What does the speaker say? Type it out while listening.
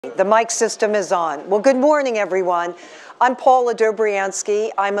The mic system is on. Well, good morning, everyone. I'm Paula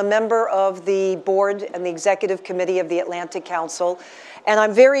Dobriansky. I'm a member of the board and the executive committee of the Atlantic Council, and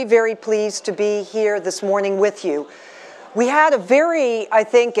I'm very, very pleased to be here this morning with you. We had a very, I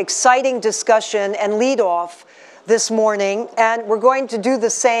think, exciting discussion and lead-off this morning, and we're going to do the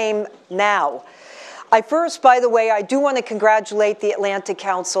same now. First, by the way, I do want to congratulate the Atlantic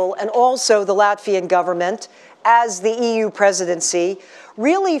Council and also the Latvian government as the EU presidency,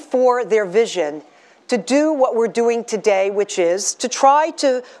 really for their vision to do what we're doing today, which is to try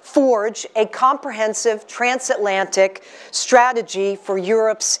to forge a comprehensive transatlantic strategy for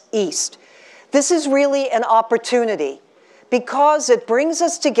Europe's East. This is really an opportunity because it brings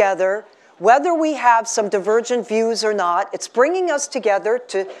us together, whether we have some divergent views or not. It's bringing us together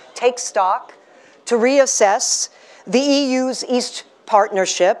to take stock, to reassess the EU's East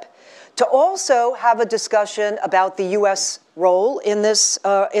partnership, to also have a discussion about the U.S. role in this,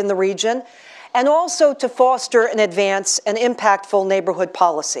 in the region, and also to foster and advance an impactful neighborhood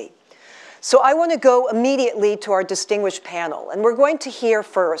policy. So I want to go immediately to our distinguished panel, and we're going to hear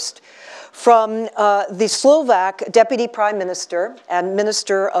first from the Slovak Deputy Prime Minister and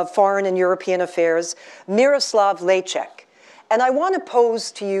Minister of Foreign and European Affairs, Miroslav Lajčák. And I want to pose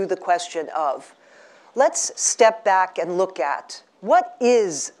to you the question of, let's step back and look at what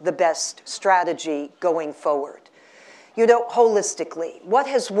is the best strategy going forward? You know, holistically, what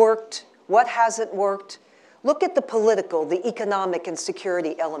has worked, what hasn't worked? Look at the political, the economic, and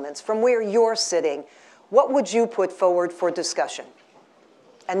security elements. From where you're sitting, what would you put forward for discussion?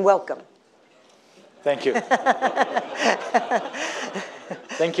 And welcome. Thank you.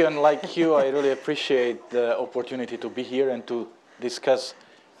 Thank you, and like you, I really appreciate the opportunity to be here and to discuss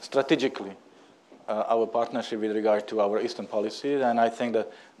strategically our partnership with regard to our Eastern policy, and I think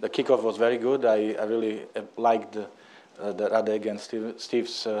that the kickoff was very good. I really liked the Radek and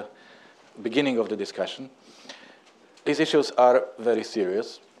Steve's beginning of the discussion. These issues are very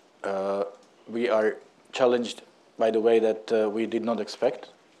serious. We are challenged by the way that we did not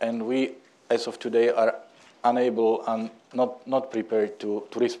expect, and we, as of today, are unable and not prepared to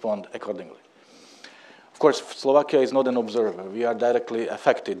respond accordingly. Of course, Slovakia is not an observer. We are directly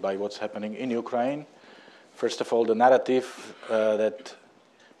affected by what's happening in Ukraine. First of all, the narrative that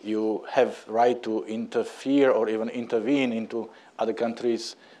you have right to interfere or even intervene into other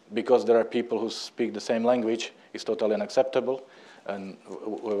countries because there are people who speak the same language is totally unacceptable. And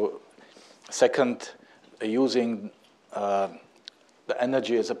second, using the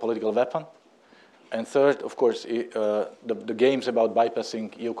energy as a political weapon. And third, of course, the games about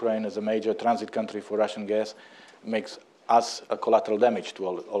bypassing Ukraine as a major transit country for Russian gas makes us a collateral damage to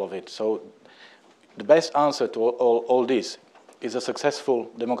all of it. So the best answer to all this is a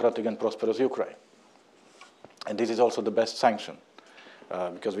successful, democratic, and prosperous Ukraine. And this is also the best sanction,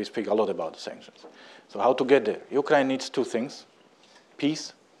 because we speak a lot about the sanctions. So how to get there? Ukraine needs two things: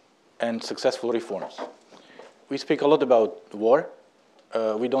 peace and successful reforms. We speak a lot about war.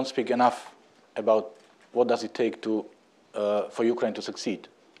 We don't speak enough about what does it take to, for Ukraine to succeed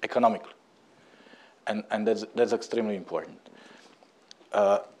economically. And that's extremely important.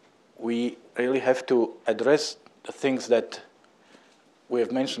 We really have to address the things that we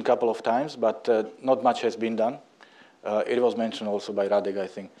have mentioned a couple of times, but not much has been done. It was mentioned also by Radek, I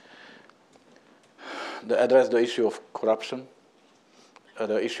think. Address the issue of corruption,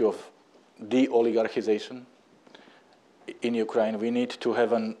 the issue of de-oligarchization in Ukraine. We need to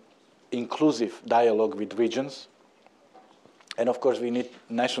have an inclusive dialogue with regions. And of course, we need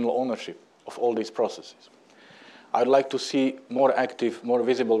national ownership of all these processes. I'd like to see more active, more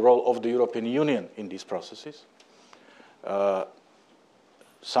visible role of the European Union in these processes.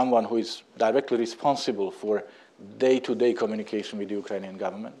 Someone who is directly responsible for day-to-day communication with the Ukrainian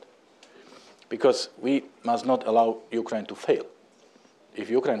government. Because we must not allow Ukraine to fail. If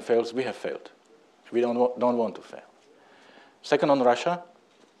Ukraine fails, we have failed. We don't want to fail. Second, on Russia,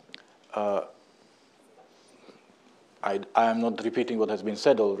 I am not repeating what has been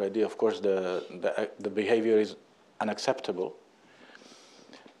said already. Of course, the behavior is unacceptable.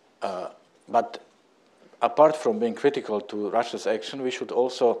 But apart from being critical to Russia's action, we should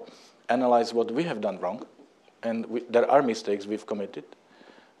also analyze what we have done wrong. And there are mistakes we've committed.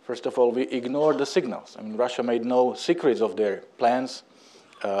 First of all, we ignored the signals. I mean, Russia made no secrets of their plans,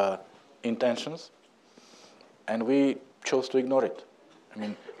 intentions, and we chose to ignore it. I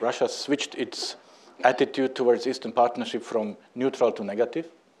mean, Russia switched its attitude towards Eastern Partnership from neutral to negative.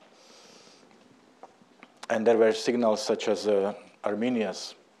 And there were signals such as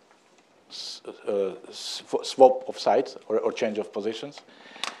Armenia's swap of sides or change of positions.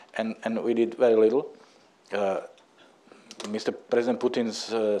 And we did very little. Mr. President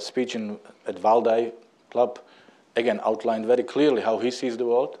Putin's speech at Valdai Club, again, outlined very clearly how he sees the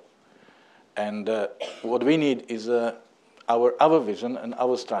world. And what we need is our vision and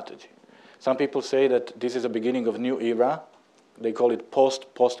our strategy. Some people say that this is the beginning of a new era. They call it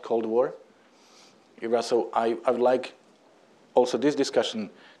post-Cold War era. So I would like also this discussion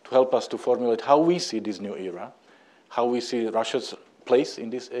to help us to formulate how we see this new era, how we see Russia's place in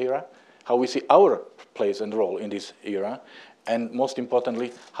this era, how we see our place and role in this era, and most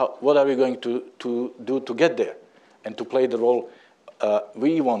importantly, what are we going to do to get there and to play the role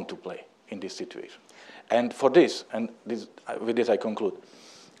we want to play in this situation. And for this, with this I conclude,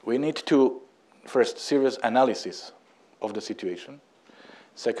 we need to, first, serious analysis of the situation.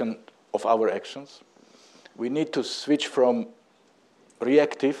 Second, of our actions. We need to switch from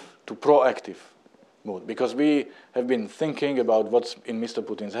reactive to proactive mood, because we have been thinking about what's in Mr.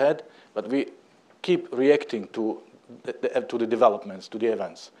 Putin's head, but we keep reacting to the developments, to the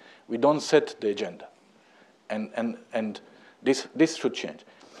events. We don't set the agenda. And this should change.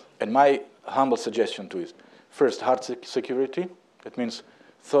 And my humble suggestion to is, first, hard security. That means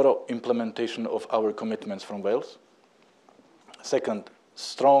thorough implementation of our commitments from Wales. Second,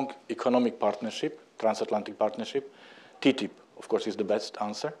 strong economic partnership, transatlantic partnership. TTIP, of course, is the best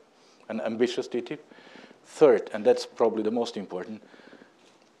answer, an ambitious TTIP. Third, and that's probably the most important,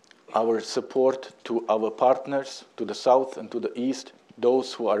 our support to our partners to the south and to the east,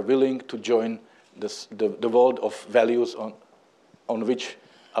 those who are willing to join the world of values on which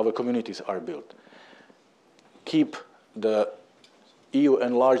our communities are built. Keep the EU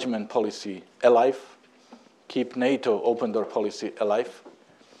enlargement policy alive. Keep NATO open door policy alive.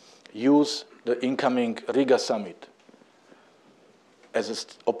 Use the incoming Riga summit as an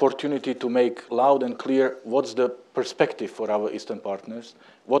opportunity to make loud and clear what's the perspective for our Eastern partners,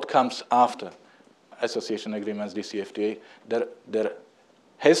 what comes after association agreements, DCFTA. There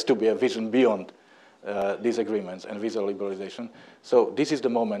has to be a vision beyond these agreements and visa liberalization. So this is the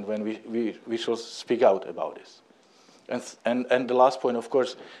moment when we should speak out about this. And the last point, of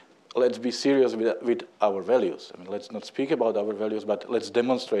course, let's be serious with our values. I mean, let's not speak about our values, but let's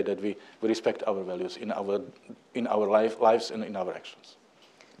demonstrate that we respect our values in our lives and in our actions.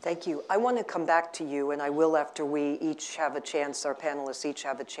 Thank you. I want to come back to you, and I will after we each have a chance, our panelists each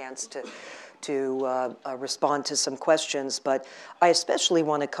have a chance to respond to some questions. But I especially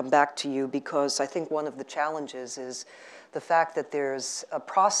want to come back to you because I think one of the challenges is the fact that there's a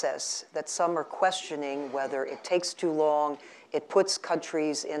process that some are questioning whether it takes too long, it puts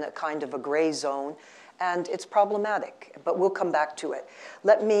countries in a kind of a gray zone, and it's problematic, but we'll come back to it.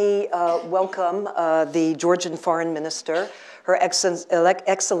 Let me welcome the Georgian Foreign Minister, Her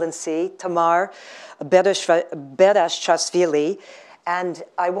Excellency Tamar Beruchashvili. And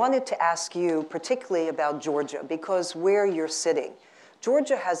I wanted to ask you particularly about Georgia, because where you're sitting,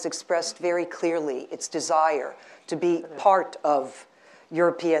 Georgia has expressed very clearly its desire to be part of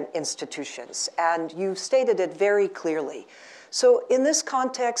European institutions, and you've stated it very clearly. So in this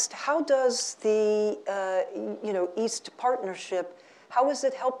context, how does the East Partnership, how has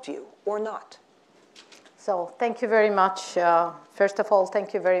it helped you or not? So thank you very much. First of all,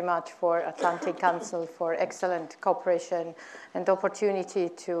 thank you very much for Atlantic Council for excellent cooperation and opportunity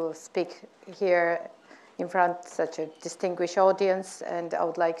to speak here in front of such a distinguished audience. And I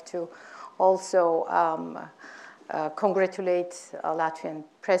would like to also congratulate Latvian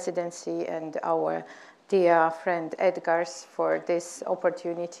presidency and our dear friend Edgars for this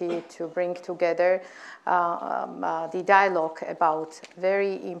opportunity to bring together the dialogue about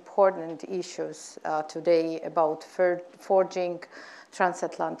very important issues today about forging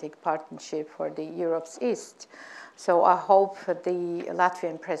transatlantic partnership for the Europe's East. So I hope the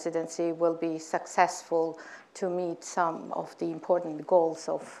Latvian presidency will be successful to meet some of the important goals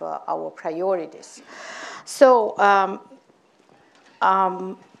of our priorities. So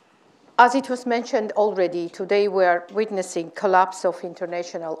as it was mentioned already, today we are witnessing collapse of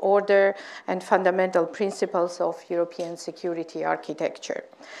international order and fundamental principles of European security architecture.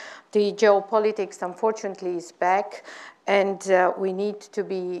 The geopolitics, unfortunately, is back, and we need to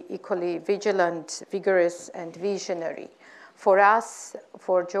be equally vigilant, vigorous, and visionary. For us,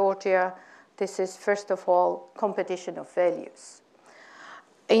 for Georgia, this is, first of all, competition of values.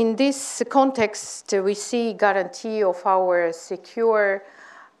 In this context, we see guarantee of our secure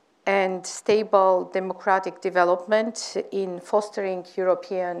and stable democratic development in fostering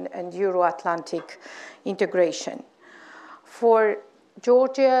European and Euro-Atlantic integration. For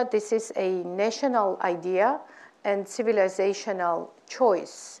Georgia, this is a national idea and civilizational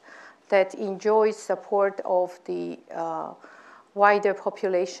choice that enjoys support of the wider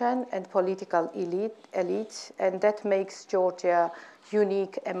population and political elite, and that makes Georgia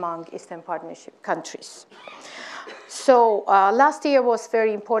unique among Eastern Partnership countries. So last year was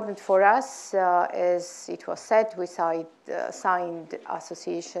very important for us. As it was said, we signed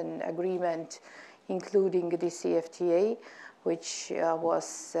association agreement, including the CFTA, which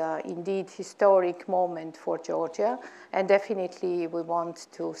was indeed historic moment for Georgia. And definitely we want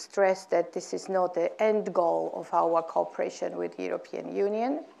to stress that this is not the end goal of our cooperation with the European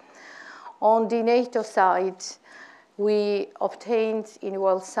Union. On the NATO side, we obtained in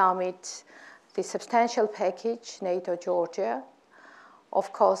World Summit the substantial package, NATO-Georgia.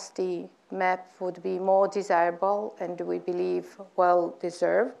 Of course, the map would be more desirable and we believe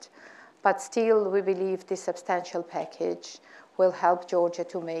well-deserved, but still we believe the substantial package will help Georgia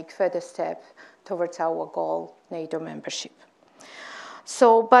to make further steps towards our goal, NATO membership.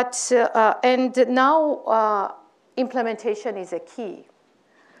 So, and now implementation is a key.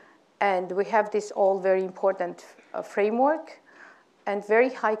 And we have this all very important framework and very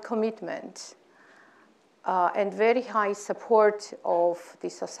high commitment and very high support of the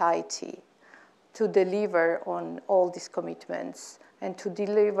society to deliver on all these commitments and to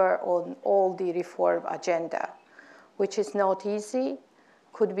deliver on all the reform agenda, which is not easy,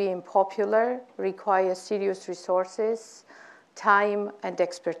 could be unpopular, requires serious resources, time, and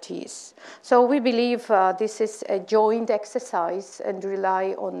expertise. So we believe this is a joint exercise and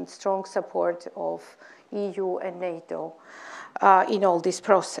rely on strong support of EU and NATO in all this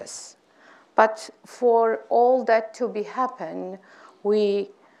process. But for all that to be happen, we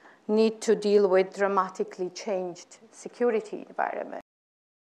need to deal with dramatically changed security environment.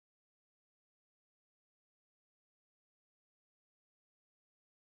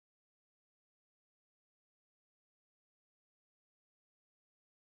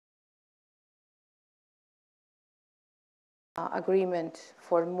 Agreement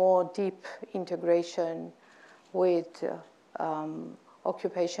for more deep integration with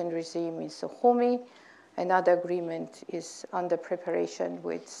occupation regime in Sukhumi. Another agreement is under preparation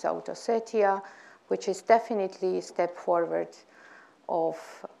with South Ossetia, which is definitely a step forward of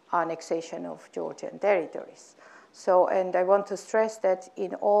annexation of Georgian territories. So, and I want to stress that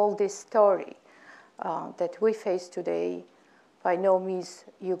in all this story that we face today, by no means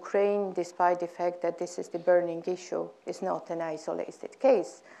Ukraine, despite the fact that this is the burning issue, is not an isolated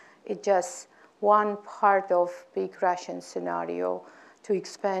case. It's just one part of big Russian scenario to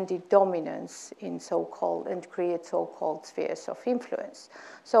expand its dominance in so-called and create so-called spheres of influence.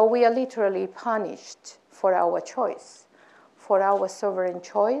 So we are literally punished for our choice, for our sovereign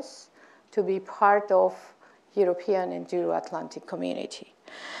choice to be part of European and Euro-Atlantic community.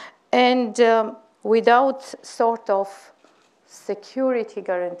 And without sort of security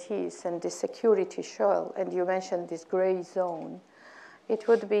guarantees and the security shell, and you mentioned this gray zone, it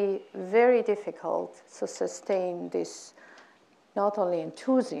would be very difficult to sustain this not only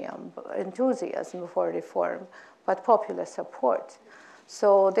enthusiasm for reform, but popular support.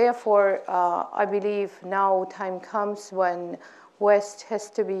 So therefore, I believe now time comes when West has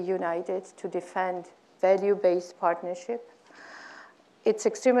to be united to defend value-based partnership. It's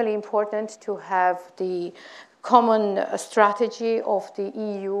extremely important to have the common strategy of the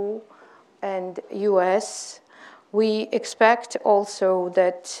EU and US. We expect also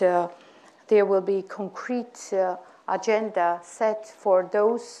that there will be concrete agenda set for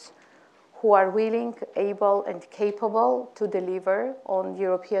those who are willing, able, and capable to deliver on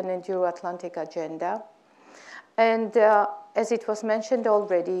European and Euro-Atlantic agenda. And as it was mentioned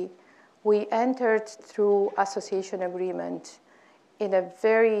already, we entered through association agreement in a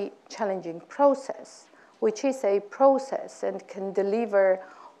very challenging process, which is a process and can deliver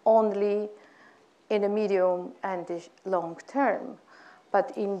only in a medium and the long term,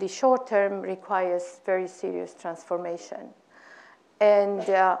 but in the short term requires very serious transformation. And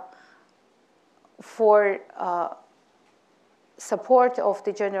for support of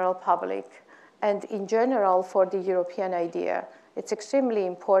the general public and in general for the European idea, it's extremely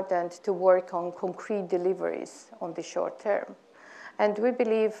important to work on concrete deliveries on the short term. And we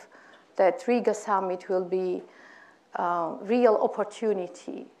believe that Riga summit will be a real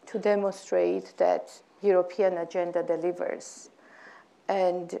opportunity to demonstrate that European agenda delivers.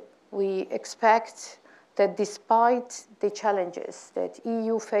 And we expect that despite the challenges that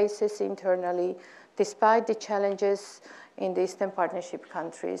EU faces internally, despite the challenges in the Eastern Partnership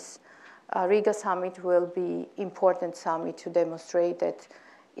countries, Riga summit will be important summit to demonstrate that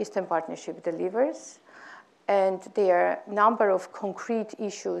Eastern Partnership delivers. And there are a number of concrete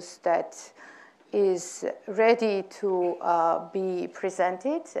issues that is ready to be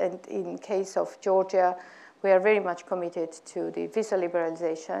presented. And in case of Georgia, we are very much committed to the visa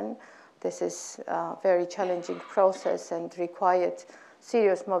liberalization. This is a very challenging process and required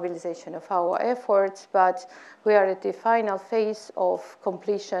serious mobilization of our efforts, but we are at the final phase of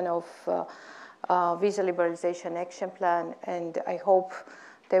completion of visa liberalization action plan, and I hope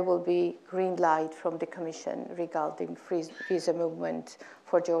there will be green light from the Commission regarding free visa movement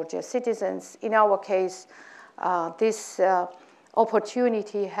for Georgia citizens. In our case, this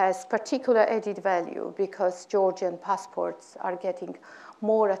opportunity has particular added value because Georgian passports are getting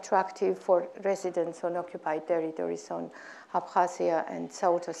more attractive for residents on occupied territories on Abkhazia and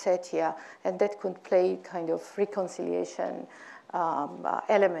South Ossetia, and that could play kind of reconciliation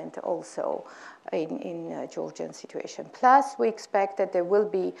element also in Georgian situation. Plus, we expect that there will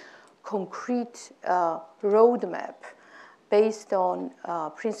be concrete roadmap based on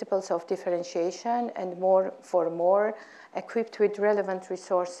principles of differentiation and more for more, equipped with relevant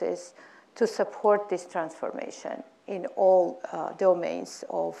resources to support this transformation in all domains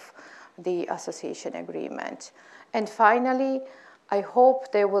of the association agreement. And finally, I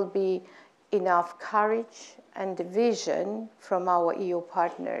hope there will be enough courage and vision from our EU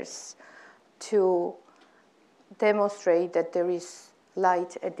partners to demonstrate that there is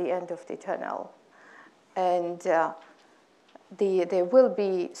light at the end of the tunnel. And there will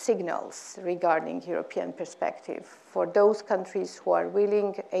be signals regarding European perspective for those countries who are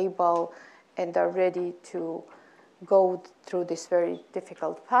willing, able, and are ready to go through this very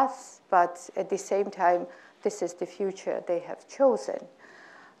difficult path, but at the same time, this is the future they have chosen.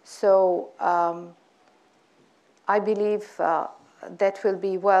 So I believe that will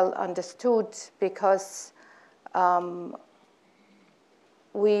be well understood because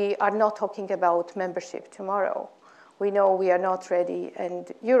we are not talking about membership tomorrow. We know we are not ready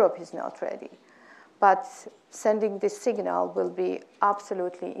and Europe is not ready. But sending this signal will be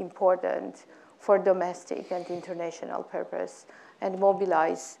absolutely important for domestic and international purpose and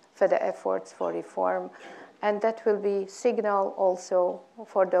mobilize further efforts for reform. And that will be signal also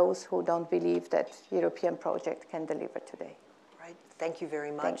for those who don't believe that European project can deliver today. Right. Thank you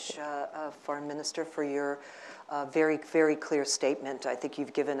very much, Foreign Minister, for your very, very clear statement. I think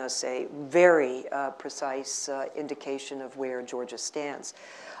you've given us a very precise indication of where Georgia stands.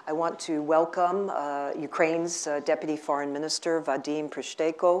 I want to welcome Ukraine's Deputy Foreign Minister, Vadym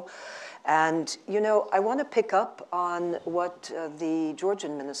Prystayko. And, you know, I want to pick up on what the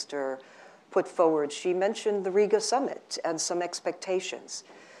Georgian minister put forward. She mentioned the Riga summit and some expectations.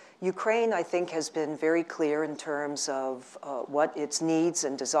 Ukraine, I think, has been very clear in terms of what its needs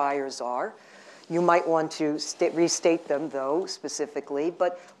and desires are. You might want to restate them, though, specifically,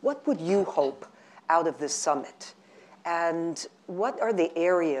 but what would you hope out of this summit? And what are the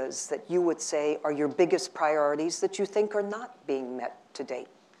areas that you would say are your biggest priorities that you think are not being met to date?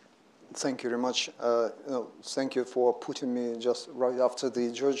 Thank you very much. Thank you for putting me just right after the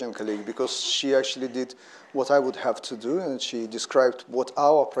Georgian colleague, because she actually did what I would have to do, and she described what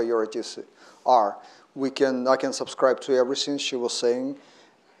our priorities are. I can subscribe to everything she was saying,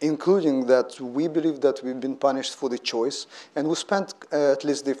 including that we believe that we've been punished for the choice. And we spent at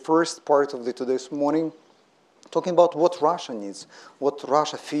least the first part of today's morning talking about what Russia needs, what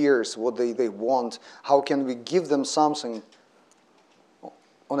Russia fears, what they want, how can we give them something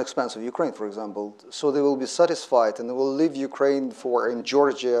on expense of Ukraine, for example, so they will be satisfied and they will leave Ukraine in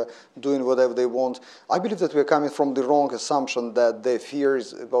Georgia doing whatever they want. I believe that we're coming from the wrong assumption that their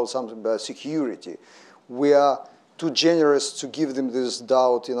fears about something about security. We are too generous to give them this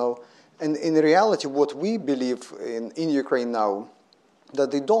doubt, you know. And in reality, what we believe in Ukraine now,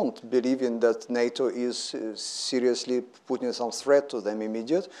 that they don't believe in that NATO is seriously putting some threat to them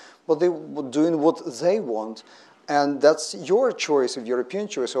immediate, but they're doing what they want. And that's your choice, of European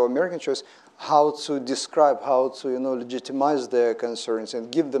choice or American choice, how to describe, how to legitimize their concerns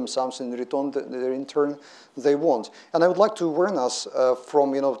and give them something in return they want. And I would like to warn us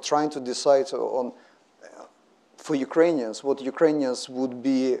from trying to decide on for Ukrainians what Ukrainians would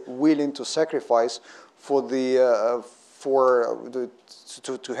be willing to sacrifice for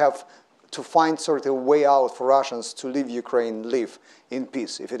to find sort of a way out for Russians to leave Ukraine, live in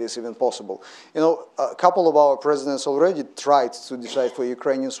peace, if it is even possible. A couple of our presidents already tried to decide for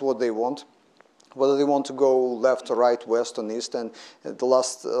Ukrainians what they want, whether they want to go left or right, west or east, and the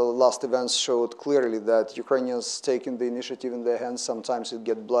last events showed clearly that Ukrainians taking the initiative in their hands, sometimes it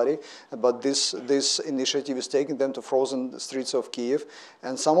gets bloody, but this initiative is taking them to frozen streets of Kyiv,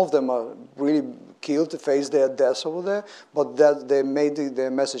 and some of them are really killed to face their deaths over there, but that they made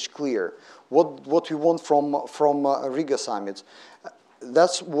their message clear. What we want from Riga summit,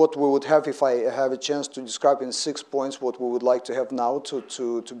 that's what we would have if I have a chance to describe in 6 points what we would like to have now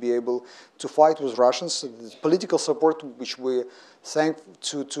to be able to fight with Russians. The political support, which we thank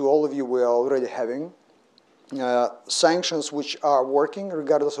to all of you, we are already having. Sanctions which are working,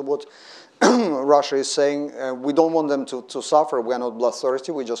 regardless of what Russia is saying. We don't want them to suffer. We are not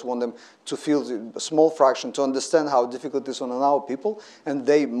bloodthirsty. We just want them to feel a small fraction, to understand how difficult it is on our people, and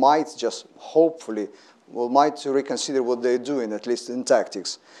they might just, hopefully, might reconsider what they're doing, at least in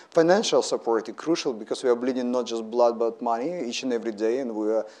tactics. Financial support is crucial because we are bleeding not just blood but money each and every day, and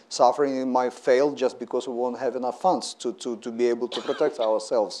we are suffering. It might fail just because we won't have enough funds to be able to protect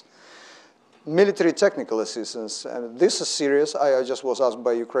ourselves. Military technical assistance, and this is serious. I just was asked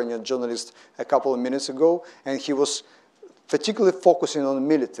by a Ukrainian journalist a couple of minutes ago, and he was particularly focusing on the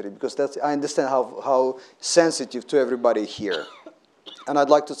military because I understand how sensitive to everybody here. And I'd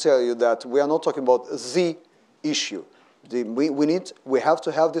like to tell you that we are not talking about the issue. We have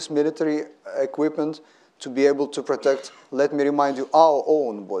to have this military equipment to be able to protect, let me remind you, our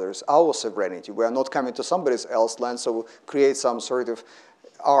own borders, our sovereignty. We are not coming to somebody else's land, so create some sort of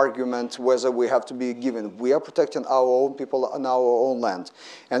argument whether we have to be given. We are protecting our own people on our own land.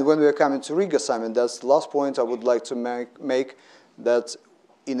 And when we are coming to Riga summit, that's the last point I would like to make, that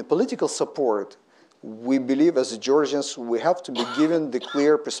in the political support, we believe as Georgians we have to be given the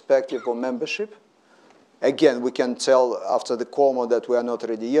clear perspective of membership. Again, we can tell after the Como that we are not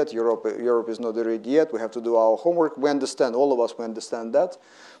ready yet, Europe is not ready yet, we have to do our homework. We understand, all of us, we understand that.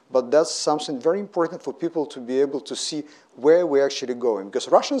 But that's something very important for people to be able to see where we're actually going. Because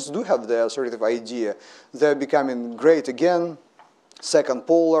Russians do have their sort of idea. They're becoming great again, second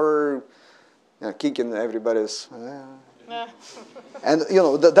polar, kicking everybody's... And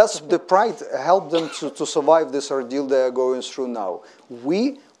that's the pride helped them to survive this ordeal they are going through now.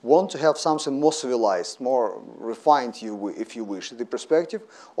 We want to have something more civilized, more refined, if you wish, the perspective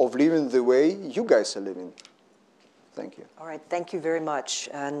of living the way you guys are living. Thank you. All right, thank you very much.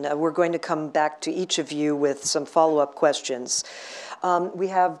 And we're going to come back to each of you with some follow-up questions. We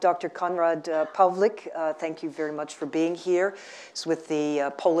have Dr. Konrad Pawlik. Thank you very much for being here. He's with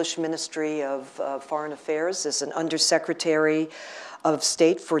the Polish Ministry of Foreign Affairs as an Undersecretary of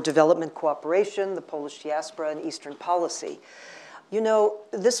State for Development Cooperation, the Polish Diaspora, and Eastern Policy. You know,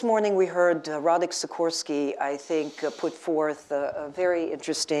 this morning we heard Radek Sikorski, I think, put forth a very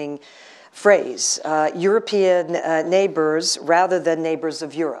interesting phrase, European neighbors rather than neighbors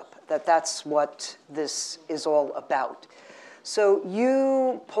of Europe, that's what this is all about. So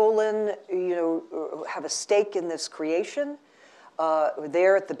you, Poland, have a stake in this creation,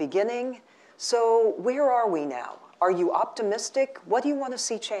 there at the beginning. So where are we now? Are you optimistic? What do you want to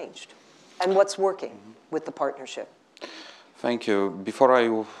see changed? And what's working with the partnership? Thank you. Before I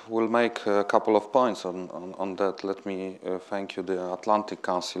will make a couple of points on that, let me thank you, the Atlantic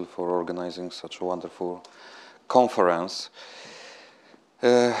Council, for organizing such a wonderful conference.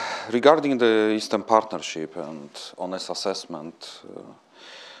 Regarding the Eastern Partnership and honest assessment,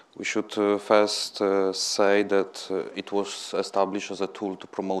 we should first say that it was established as a tool to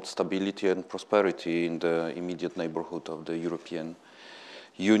promote stability and prosperity in the immediate neighborhood of the European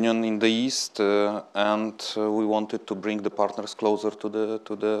Union in the East, and we wanted to bring the partners closer to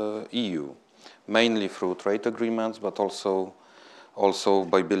the EU, mainly through trade agreements, but also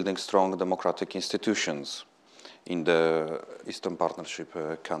by building strong democratic institutions in the Eastern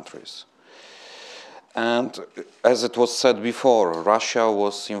Partnership countries. And as it was said before, Russia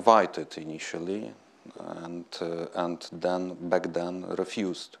was invited initially, and then back then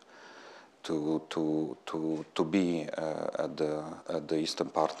refused to be at the Eastern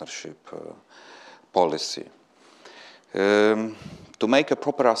Partnership policy. To make a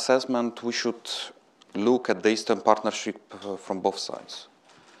proper assessment, we should look at the Eastern Partnership from both sides.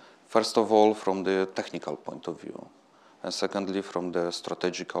 First of all, from the technical point of view, and secondly, from the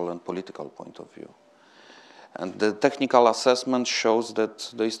strategical and political point of view. And the technical assessment shows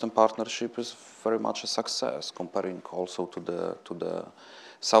that the Eastern Partnership is very much a success, comparing also to the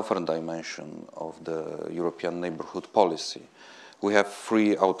southern dimension of the European neighborhood policy. We have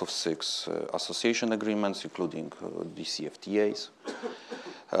 3 out of 6 association agreements, including DCFTAs.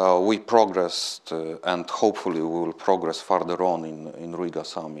 We progressed, and hopefully we will progress further on in Riga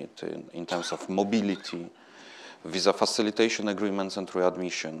summit in terms of mobility, visa facilitation agreements and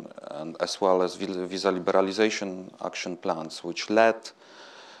readmission, and as well as visa liberalization action plans, which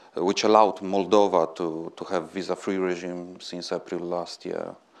allowed Moldova to have visa-free regime since April last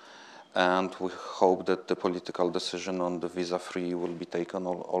year. And we hope that the political decision on the visa-free will be taken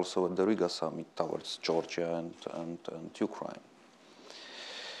also at the Riga summit towards Georgia and Ukraine.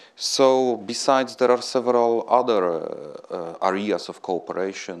 So besides, there are several other areas of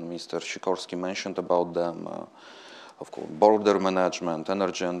cooperation. Mr. Sikorski mentioned about them, of course, border management,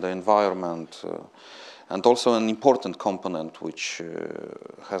 energy and the environment, and also an important component which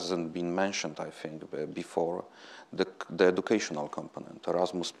hasn't been mentioned, I think, before, the educational component.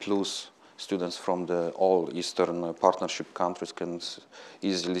 Erasmus Plus, students from all Eastern Partnership countries can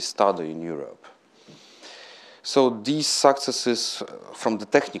easily study in Europe. So these successes from the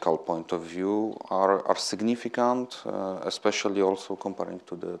technical point of view are significant, especially also comparing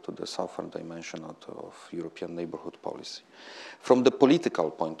to the southern dimension of European neighborhood policy. From the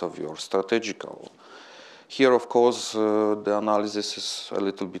political point of view, or strategical, here, of course, the analysis is a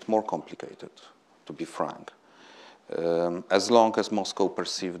little bit more complicated, to be frank. As long as Moscow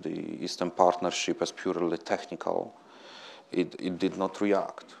perceived the Eastern Partnership as purely technical, it did not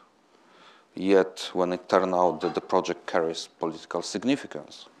react. Yet, when it turned out that the project carries political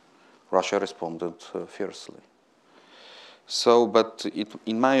significance, Russia responded fiercely. So, but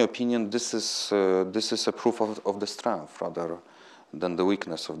in my opinion, this is a proof of the strength rather than the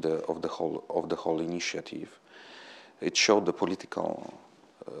weakness of the whole initiative. It showed the political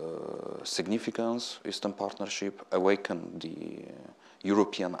significance. Eastern Partnership awakened the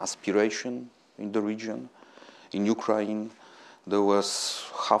European aspiration in the region. In Ukraine, there was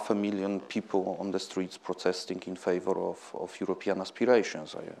 500,000 people on the streets protesting in favor of European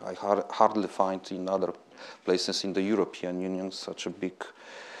aspirations. I hardly find in other places in the European Union such a big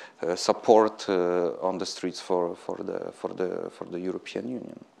support on the streets for the European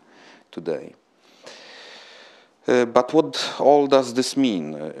Union today. But what all does this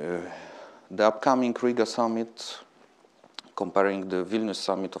mean? The upcoming Riga summit, comparing the Vilnius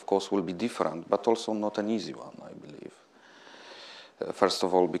summit, of course, will be different, but also not an easy one, I believe. First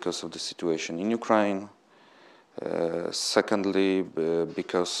of all, because of the situation in Ukraine. Secondly,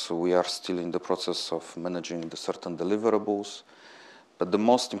 because we are still in the process of managing the certain deliverables. But the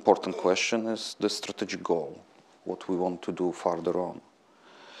most important question is the strategic goal, what we want to do further on.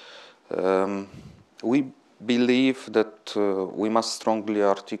 We believe that we must strongly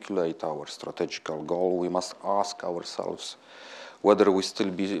articulate our strategical goal. We must ask ourselves whether we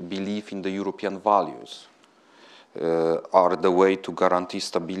still believe in the European values are the way to guarantee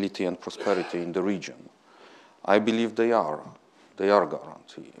stability and prosperity in the region. I believe they are. They are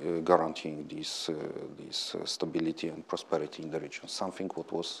guaranteeing this stability and prosperity in the region, something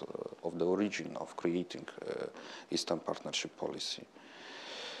what was of the origin of creating Eastern Partnership policy.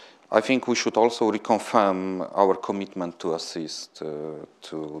 I think we should also reconfirm our commitment to assist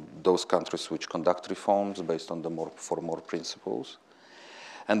to those countries which conduct reforms based on the more for more principles.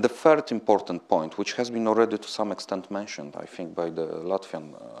 And the third important point, which has been already to some extent mentioned, I think, by the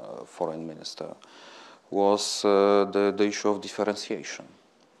Latvian foreign minister, was the issue of differentiation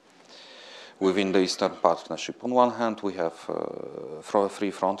within the Eastern Partnership. On one hand, we have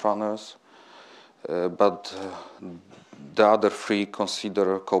three frontrunners, but the other three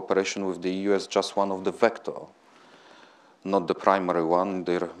consider cooperation with the EU as just one of the vectors, not the primary one in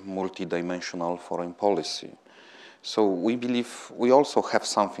their multidimensional foreign policy. So we believe we also have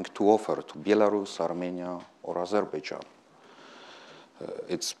something to offer to Belarus, Armenia, or Azerbaijan.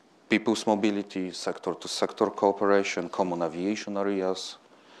 It's people's mobility, sector-to-sector cooperation, common aviation areas,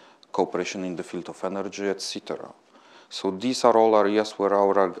 cooperation in the field of energy, etc. So these are all areas where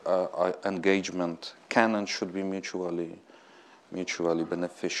our engagement can and should be mutually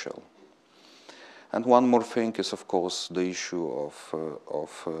beneficial. And one more thing is, of course, the issue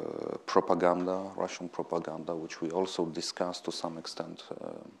of propaganda, Russian propaganda, which we also discussed to some extent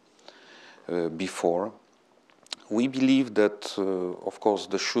before. We believe that, of course,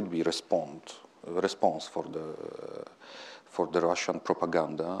 there should be response for the Russian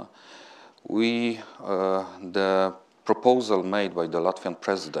propaganda. The proposal made by the Latvian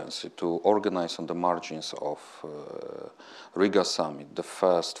presidency to organize on the margins of Riga summit, the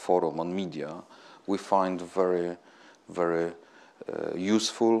first forum on media, we find very, very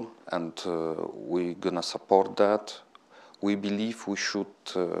useful, and we're gonna support that. We believe we should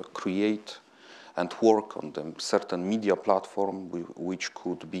create and work on the certain media platform which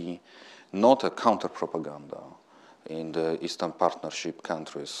could be not a counter-propaganda in the Eastern Partnership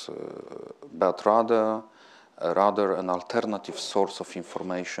countries, but rather an alternative source of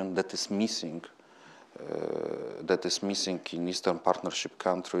information that is missing in Eastern Partnership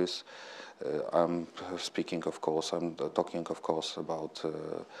countries. I'm talking, of course, about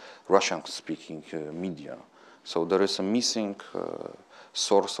Russian-speaking media. So there is a missing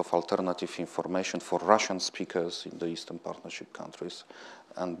source of alternative information for Russian speakers in the Eastern Partnership countries,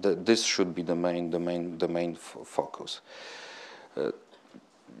 and this should be the main focus.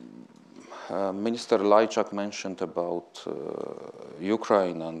 Minister Lajčák mentioned about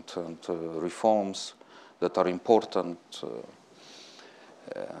Ukraine and reforms that are important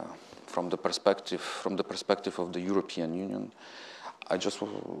from the perspective of the European Union. I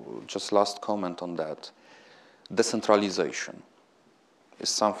just last comment on that. Decentralization is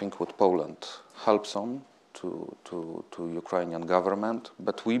something what Poland helps on to Ukrainian government,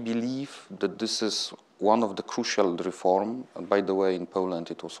 but we believe that this is one of the crucial reform, and by the way, in Poland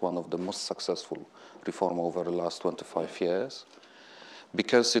it was one of the most successful reform over the last 25 years,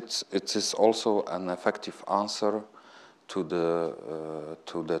 because it is also an effective answer to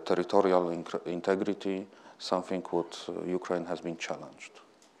the territorial integrity, something what Ukraine has been challenged.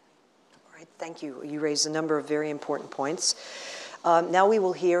 All right, thank you. You raised a number of very important points. Now we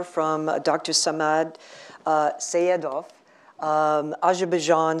will hear from Dr. Samad Seyidov,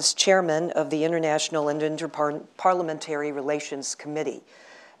 Azerbaijan's chairman of the International and Interparliamentary Relations Committee.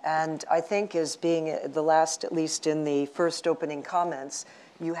 And I think as being the last, at least in the first opening comments,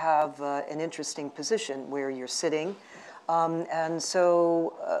 you have an interesting position where you're sitting. And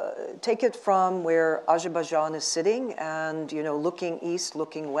so take it from where Azerbaijan is sitting and, you know, looking east,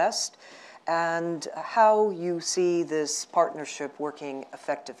 looking west, and how you see this partnership working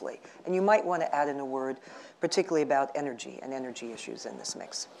effectively. And you might want to add in a word, particularly about energy and energy issues in this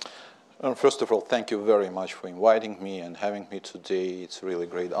mix. First of all, thank you very much for inviting me and having me today. It's a really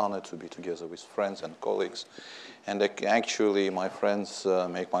great honor to be together with friends and colleagues. And actually, my friends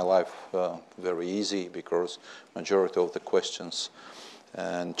make my life very easy because majority of the questions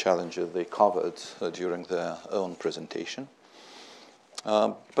and challenges they covered during their own presentation.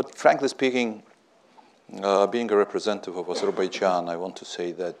 But frankly speaking, being a representative of Azerbaijan, I want to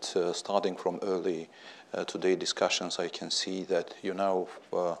say that starting from early today discussions, I can see that, you know,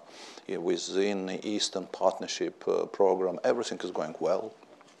 within the Eastern Partnership program, everything is going well.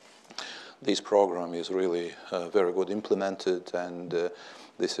 This program is really very good implemented, and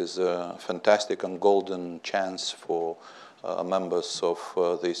this is a fantastic and golden chance for members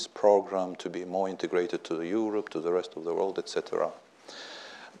of this program to be more integrated to Europe, to the rest of the world, etc.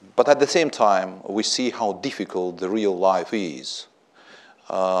 But at the same time, we see how difficult the real life is,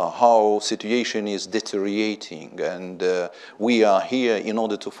 how situation is deteriorating, and we are here in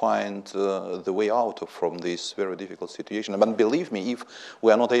order to find the way out from this very difficult situation. And believe me, if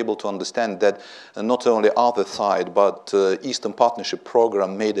we are not able to understand that not only other side, but Eastern Partnership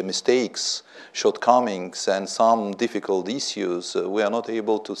Program made mistakes, shortcomings, and some difficult issues, we are not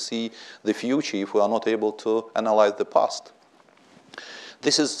able to see the future if we are not able to analyze the past.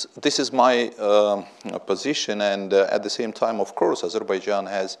 This is my position, and at the same time, of course, Azerbaijan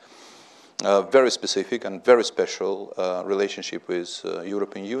has a very specific and very special relationship with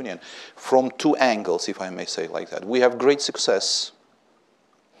European Union from two angles, if I may say like that. We have great success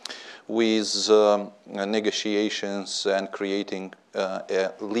with negotiations and creating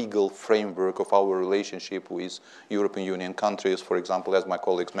a legal framework of our relationship with European Union countries, for example, as my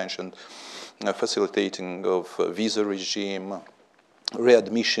colleagues mentioned, facilitating of visa regime,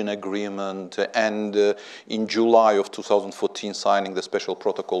 readmission agreement, and in July of 2014 signing the special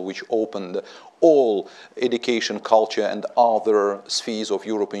protocol which opened all education, culture, and other spheres of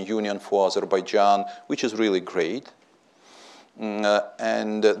European Union for Azerbaijan, which is really great.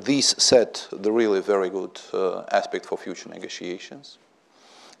 And this set the really very good aspect for future negotiations.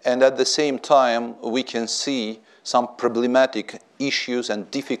 And at the same time, we can see some problematic issues and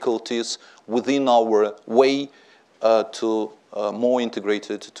difficulties within our way to more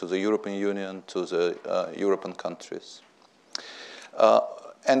integrated to the European Union, to the European countries.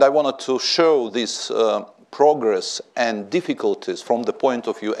 And I wanted to show this progress and difficulties from the point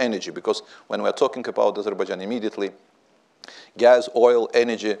of view energy, because when we're talking about Azerbaijan immediately, gas, oil,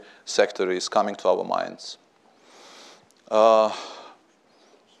 energy sector is coming to our minds.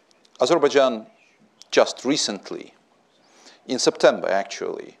 Azerbaijan just recently, in September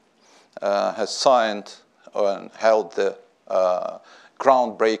actually, has signed and held the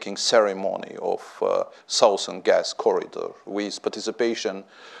groundbreaking ceremony of Southern Gas Corridor with participation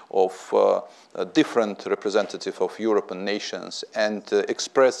of different representatives of European nations, and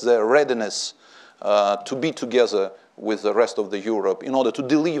express their readiness to be together with the rest of the Europe in order to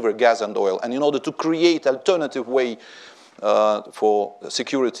deliver gas and oil and in order to create alternative way for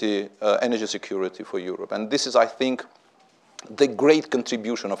security, energy security for Europe. And this is, I think, the great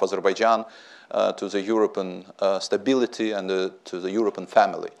contribution of Azerbaijan to the European stability and to the European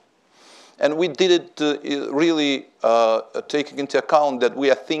family. And we did it really taking into account that we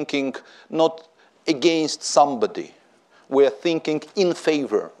are thinking not against somebody. We are thinking in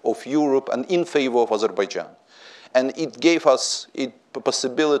favor of Europe and in favor of Azerbaijan. And it gave us the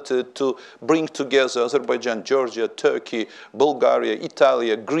possibility to bring together Azerbaijan, Georgia, Turkey, Bulgaria,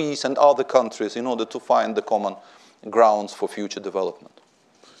 Italy, Greece, and other countries in order to find the common grounds for future development.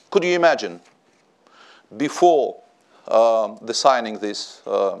 Could you imagine, before the signing this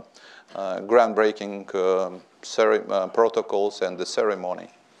groundbreaking protocols and the ceremony,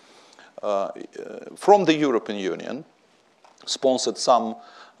 from the European Union, sponsored some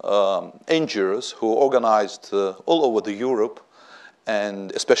NGOs who organized all over the Europe,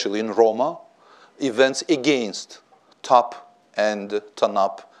 and especially in Roma, events against top and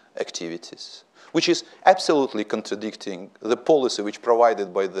turn-up activities, which is absolutely contradicting the policy which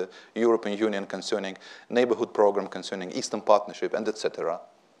provided by the European Union concerning neighborhood program, concerning Eastern Partnership, and etc.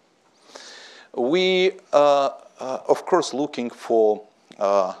 We, of course, looking for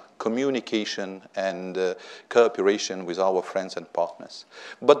communication and cooperation with our friends and partners.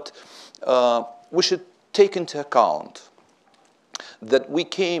 But we should take into account that we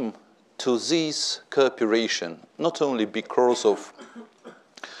came to this cooperation not only because of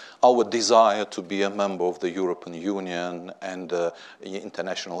our desire to be a member of the European Union and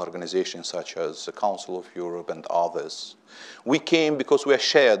international organizations such as the Council of Europe and others. We came because we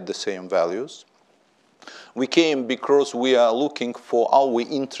shared the same values. We came because we are looking for our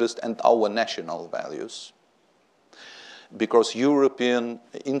interest and our national values. Because European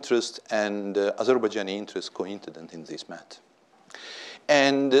interest and Azerbaijani interest coincident in this matter.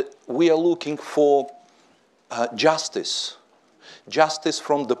 And we are looking for justice. Justice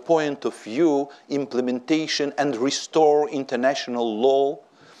from the point of view, implementation and restore international law,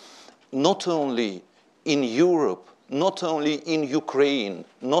 not only in Europe, not only in Ukraine,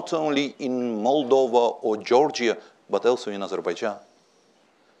 not only in Moldova or Georgia, but also in Azerbaijan.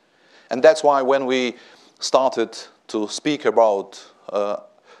 And that's why when we started to speak about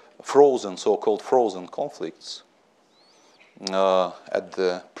frozen, so-called frozen conflicts at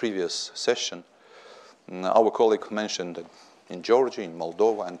the previous session, our colleague mentioned that in Georgia, in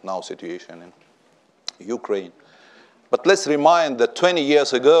Moldova, and now situation in Ukraine. But let's remind that 20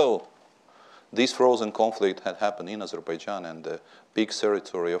 years ago, this frozen conflict had happened in Azerbaijan and the big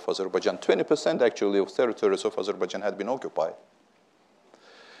territory of Azerbaijan. 20% actually of territories of Azerbaijan had been occupied.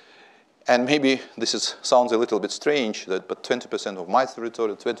 And maybe this sounds a little bit strange, but 20% of my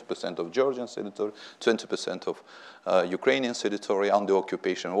territory, 20% of Georgian territory, 20% of Ukrainian territory under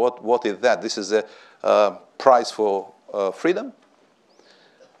occupation. What is that? This is a price for freedom.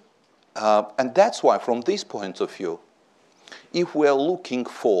 And that's why, from this point of view, if we are looking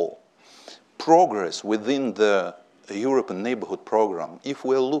for progress within the European Neighborhood Program, if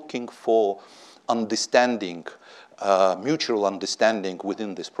we are looking for understanding, mutual understanding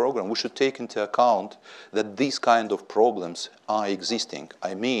within this program, we should take into account that these kind of problems are existing.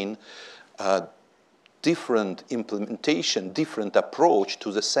 I mean, different implementation, different approach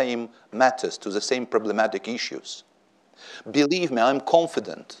to the same matters, to the same problematic issues. Believe me, I'm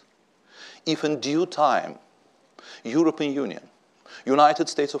confident, if in due time, European Union, United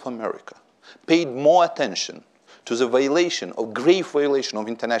States of America, paid more attention to the violation of grave violation of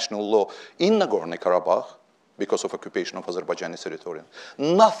international law in Nagorno-Karabakh because of occupation of Azerbaijani territory,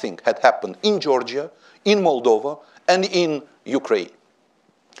 nothing had happened in Georgia, in Moldova, and in Ukraine.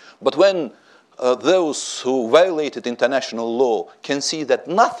 But when those who violated international law can see that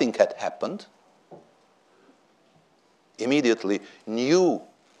nothing had happened, immediately new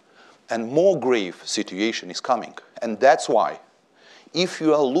and more grave situation is coming. And that's why, if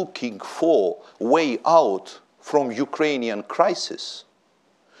you are looking for a way out from Ukrainian crisis,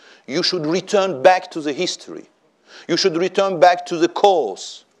 you should return back to the history. You should return back to the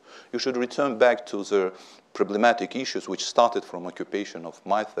cause. You should return back to the problematic issues which started from occupation of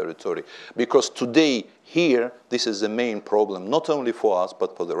my territory. Because today, here, this is the main problem, not only for us,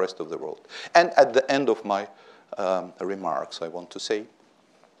 but for the rest of the world. And at the end of my remarks, I want to say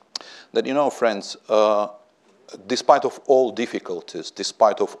that, you know, friends, despite of all difficulties,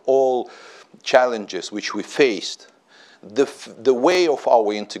 despite of all challenges which we faced, the way of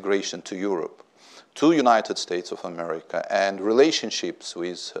our integration to Europe, to United States of America, and relationships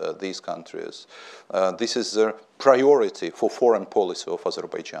with these countries, this is a priority for foreign policy of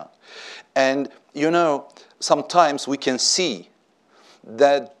Azerbaijan. And, you know, sometimes we can see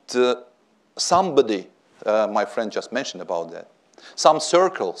that somebody, my friend just mentioned about that, some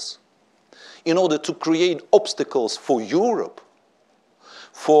circles, in order to create obstacles for Europe,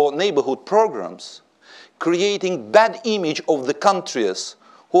 for neighborhood programs, creating bad image of the countries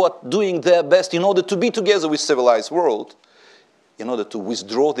who are doing their best in order to be together with civilized world, in order to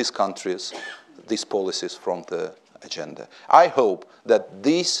withdraw these countries, these policies from the agenda. I hope that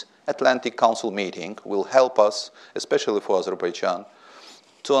this Atlantic Council meeting will help us, especially for Azerbaijan,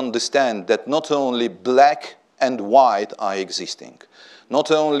 to understand that not only black and white are existing,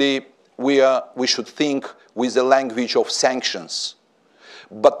 not only we should think with the language of sanctions,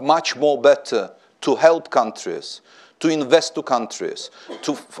 but much more better to help countries, to invest to countries,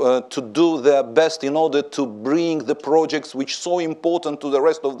 to do their best in order to bring the projects which are so important to the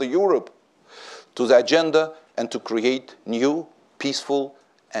rest of the Europe to the agenda and to create new, peaceful,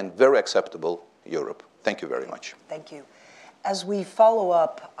 and very acceptable Europe. Thank you very much. Thank you. As we follow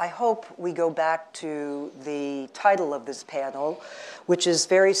up, I hope we go back to the title of this panel, which is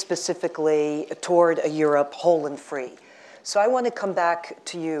very specifically toward a Europe whole and free. So I want to come back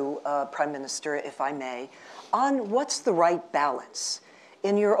to you, Prime Minister, if I may, on what's the right balance.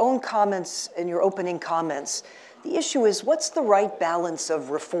 In your own comments, in your opening comments, the issue is what's the right balance of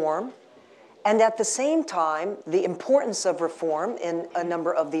reform and at the same time, the importance of reform in a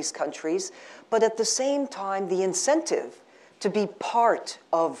number of these countries, but at the same time, the incentive to be part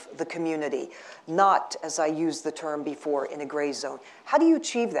of the community, not, as I used the term before, in a gray zone. How do you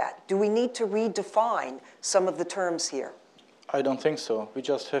achieve that? Do we need to redefine some of the terms here? I don't think so. We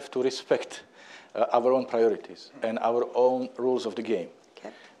just have to respect our own priorities and our own rules of the game,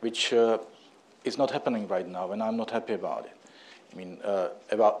 which is not happening right now, and I'm not happy about it. I mean,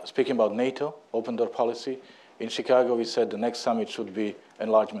 speaking about NATO, open door policy, in Chicago we said the next summit should be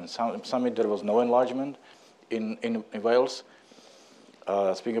enlargement summit. There was no enlargement in Wales.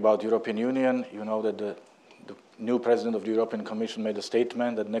 Speaking about European Union, you know that the new president of the European Commission made a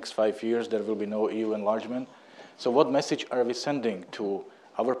statement that next 5 years there will be no EU enlargement. So what message are we sending to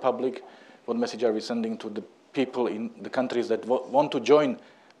our public? What message are we sending to the people in the countries that want to join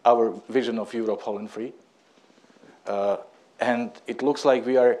our vision of Europe whole and free? And it looks like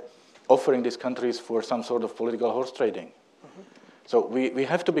we are offering these countries for some sort of political horse trading. Mm-hmm. So we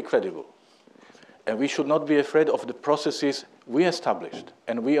have to be credible. And we should not be afraid of the processes we established,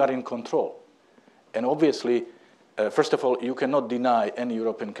 and we are in control. And obviously, first of all, you cannot deny any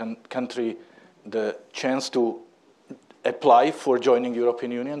European country the chance to apply for joining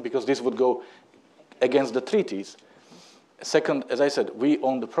European Union, because this would go against the treaties. Second, as I said, we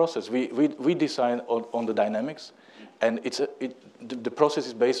own the process. We decide on the dynamics, and the process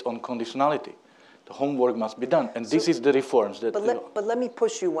is based on conditionality. The homework must be done, and this is the reforms that... But let me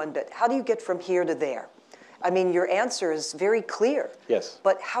push you one bit. How do you get from here to there? I mean, your answer is very clear. Yes.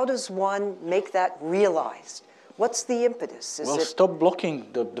 But how does one make that realized? What's the impetus? Stop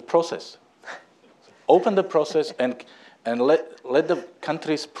blocking the process. Open the process and let the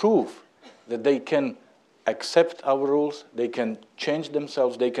countries prove that they can accept our rules, they can change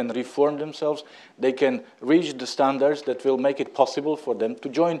themselves, they can reform themselves, they can reach the standards that will make it possible for them to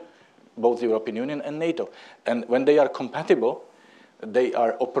join both the European Union and NATO. And when they are compatible, they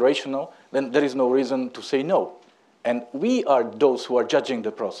are operational, then there is no reason to say no. And we are those who are judging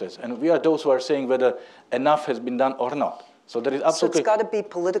the process, and we are those who are saying whether enough has been done or not. So there is absolutely... So it's got to be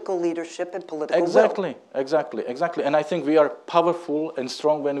political leadership and political will. Exactly. And I think we are powerful and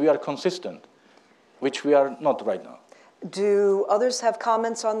strong when we are consistent, which we are not right now. Do others have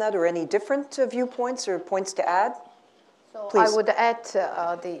comments on that or any different viewpoints or points to add? So Please. I would add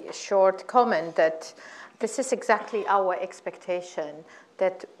the short comment that this is exactly our expectation,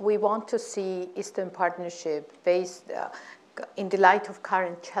 that we want to see Eastern Partnership based in the light of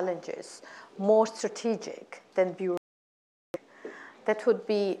current challenges, more strategic than bureaucratic. That would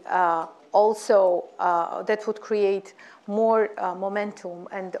be also, that would create more momentum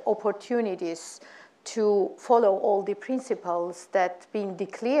and opportunities to follow all the principles that been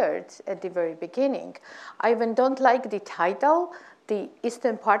declared at the very beginning. I even don't like the title, the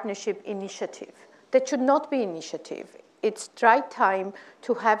Eastern Partnership Initiative. That should not be initiative. It's the right time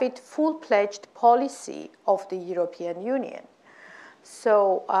to have it full-fledged policy of the European Union.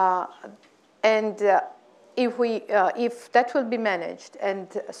 So, if that will be managed and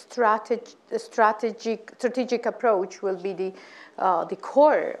a strategic approach will be the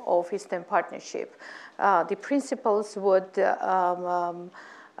core of Eastern Partnership, the principles would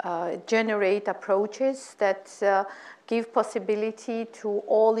generate approaches that give possibility to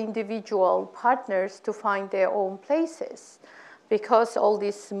all individual partners to find their own places, because all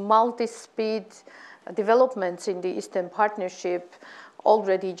these multi-speed developments in the Eastern Partnership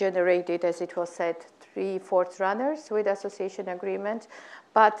already generated, as it was said, 3/4 runners with association agreement,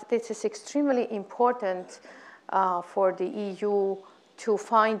 but this is extremely important for the EU to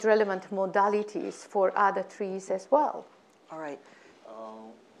find relevant modalities for other trees as well. All right.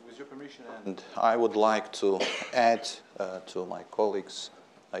 With your permission, and I would like to add to my colleagues'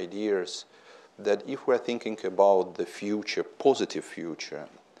 ideas that if we're thinking about the future, positive future,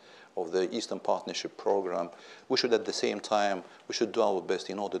 of the Eastern Partnership program, we should at the same time, we should do our best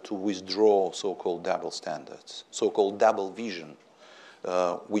in order to withdraw so-called double standards, so-called double vision,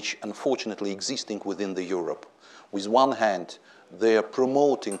 which unfortunately existing within the Europe. With one hand, they are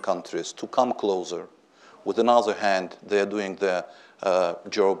promoting countries to come closer. With another hand, they are doing their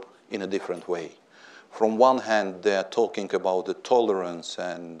job in a different way. From one hand, they are talking about the tolerance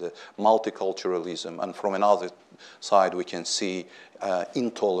and multiculturalism, and from another side, we can see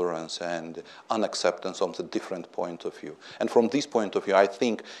intolerance and unacceptance of the different point of view. And from this point of view, I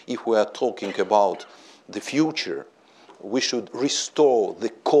think if we are talking about the future, we should restore the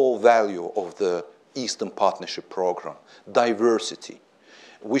core value of the Eastern Partnership program, diversity.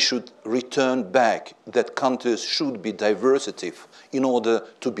 We should return back that countries should be diversitive in order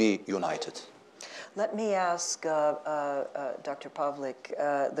to be united. Let me ask Dr. Pawlik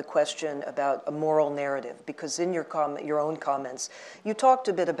the question about a moral narrative, because in your own comments, you talked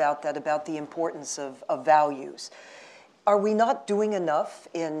a bit about that, about the importance of values. Are we not doing enough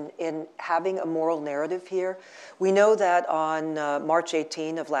in having a moral narrative here? We know that on March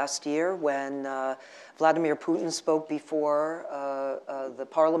 18 of last year, when Vladimir Putin spoke before the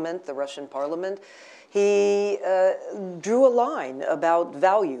parliament, the Russian parliament, he drew a line about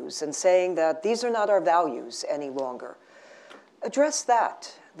values and saying that these are not our values any longer. Address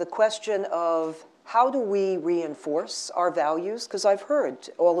that, the question of how do we reinforce our values? Because I've heard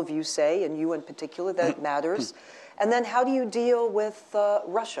all of you say, and you in particular, that it matters. And then how do you deal with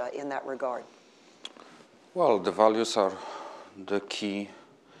Russia in that regard? Well, the values are the key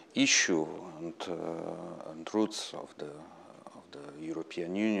issue and roots of the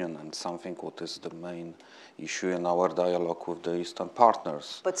European Union, and something what is the main issue in our dialogue with the Eastern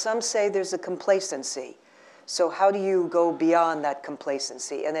partners. But some say there's a complacency. So how do you go beyond that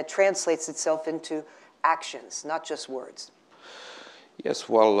complacency? And it translates itself into actions, not just words. Yes,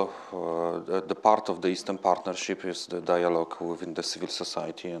 well, the part of the Eastern Partnership is the dialogue within the civil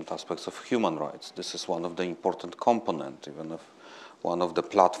society and aspects of human rights. This is one of the important components, even of one of the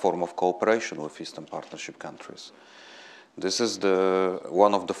platform of cooperation with Eastern Partnership countries. This is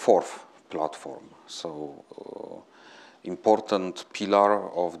one of the fourth platform. So important pillar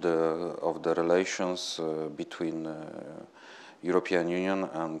of the relations between European Union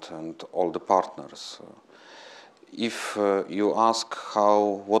and all the partners. If you ask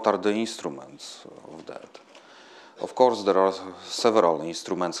what are the instruments of that, of course there are several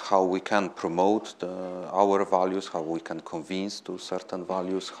instruments how we can promote our values, how we can convince to certain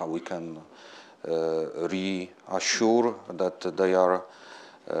values, how we can reassure that they are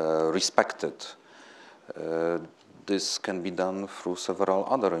respected. This can be done through several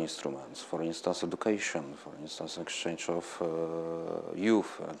other instruments, for instance education, for instance exchange of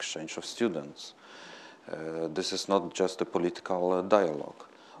youth, exchange of students. This is not just a political dialogue.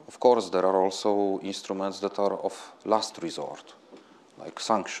 Of course, there are also instruments that are of last resort, like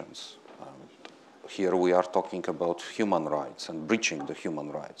sanctions. Here we are talking about human rights and breaching the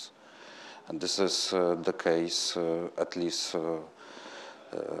human rights. And this is the case at least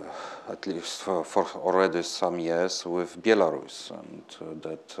for already some years with Belarus, and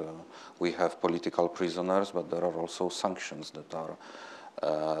that we have political prisoners, but there are also sanctions that are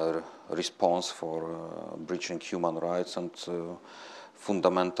response for breaching human rights and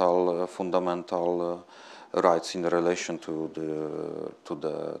fundamental rights in relation to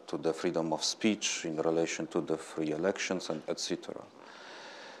the freedom of speech, in relation to the free elections, and etc.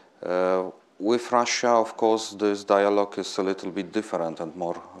 With Russia, of course, this dialogue is a little bit different and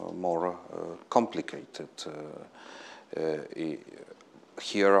more complicated.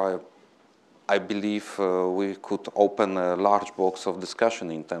 Here, I believe we could open a large box of discussion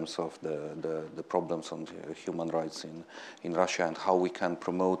in terms of the problems on human rights in Russia and how we can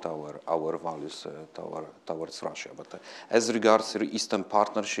promote our values towards Russia. But as regards the Eastern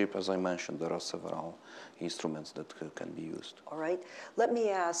Partnership, as I mentioned, there are several instruments that can be used. All right. Let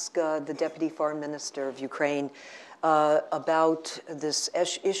me ask the Deputy Foreign Minister of Ukraine about this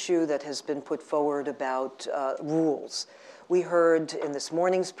issue that has been put forward about rules. We heard in this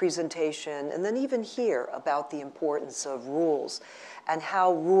morning's presentation, and then even here, about the importance of rules and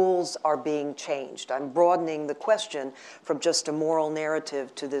how rules are being changed. I'm broadening the question from just a moral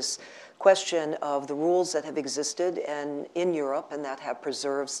narrative to this question of the rules that have existed in Europe and that have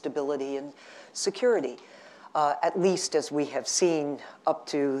preserved stability and security, at least as we have seen up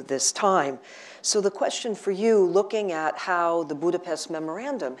to this time. So the question for you, looking at how the Budapest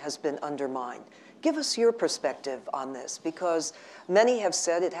Memorandum has been undermined, give us your perspective on this, because many have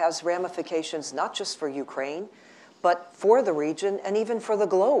said it has ramifications not just for Ukraine, but for the region and even for the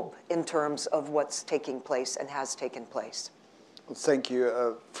globe in terms of what's taking place and has taken place. Thank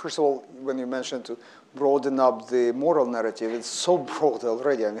you. First of all, when you mentioned to broaden up the moral narrative, it's so broad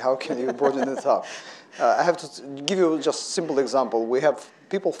already. I mean, how can you broaden it up? I have to give you just a simple example. We have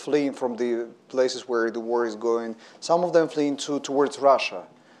people fleeing from the places where the war is going. Some of them fleeing towards Russia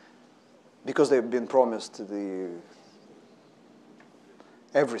because they've been promised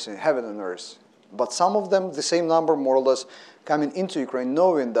everything, heaven and earth. But some of them, the same number more or less, coming into Ukraine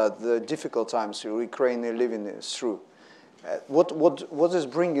knowing that the difficult times Ukraine is living through. What is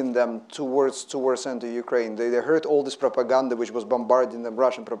bringing them towards into Ukraine? They heard all this propaganda which was bombarding them,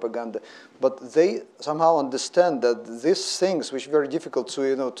 Russian propaganda, but they somehow understand that these things which are very difficult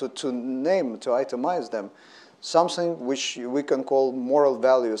to name, to itemize them, something which we can call moral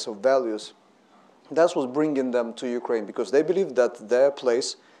values or values, that's what's bringing them to Ukraine, because they believe that their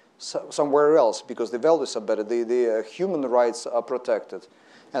place somewhere else, because the values are better, the human rights are protected.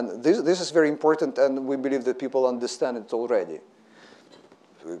 And this is very important, and we believe that people understand it already.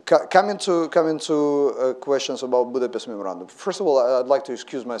 Coming to questions about Budapest Memorandum. First of all, I'd like to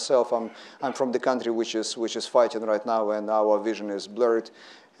excuse myself. I'm from the country which is fighting right now, and our vision is blurred.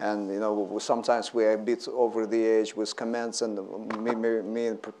 And sometimes we are a bit over the edge with comments. And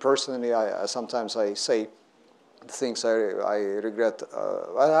me personally, sometimes I say things I regret.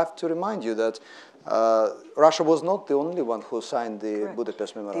 I have to remind you that Russia was not the only one who signed the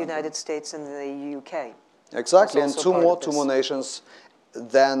Budapest Memorandum. The United States and the UK. Exactly, and two more nations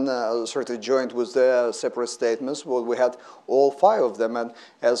then sort of joined with their separate statements. Well, we had all 5 of them, and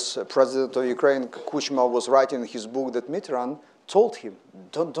as President of Ukraine, Kuchma was writing in his book that Mitterrand told him,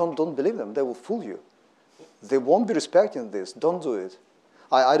 don't believe them, they will fool you. They won't be respecting this, don't do it.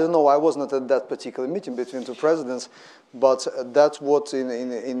 I don't know, I was not at that particular meeting between 2 presidents, but that's what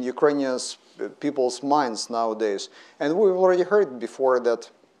in Ukrainian people's minds nowadays. And we've already heard before that,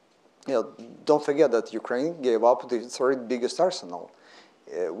 don't forget that Ukraine gave up the 3rd biggest arsenal.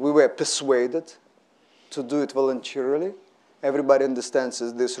 We were persuaded to do it voluntarily. Everybody understands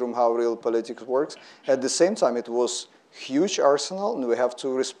in this room how real politics works. At the same time, it was huge arsenal, and we have to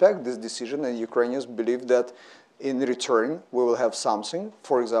respect this decision, and Ukrainians believe that in return, we will have something,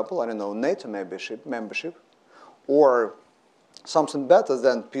 for example, I don't know, NATO membership, or something better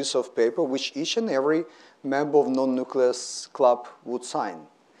than piece of paper which each and every member of non-nuclear club would sign.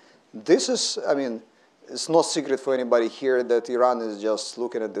 This is, I mean, it's not secret for anybody here that Iran is just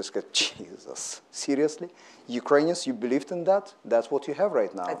looking at this, Jesus, seriously? Ukrainians, you believed in that? That's what you have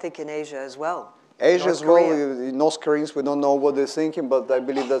right now. I think in Asia as well. Asia as well, North Koreans, we don't know what they're thinking, but I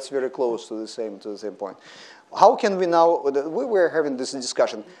believe that's very close to the same point. How can we now, we were having this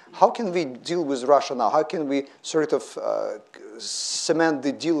discussion, how can we deal with Russia now? How can we sort of cement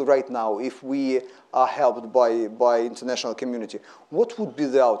the deal right now if we are helped by international community? What would be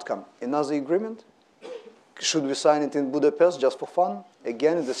the outcome? Another agreement? Should we sign it in Budapest just for fun?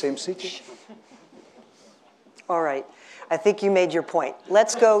 Again, in the same city? All right. I think you made your point.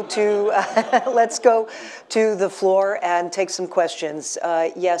 Let's go to let's go to the floor and take some questions.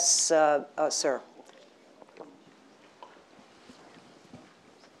 Yes, sir.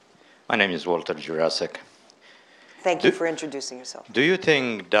 My name is Walter Jurasek. Thank you for introducing yourself. Do you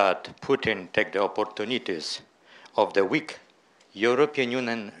think that Putin take the opportunities of the weak European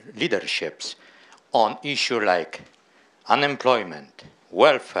Union leaderships on issues like unemployment,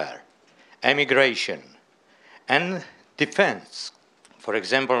 welfare, immigration, and defense? For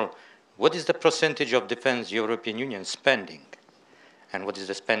example, what is the percentage of defense European Union spending? And what is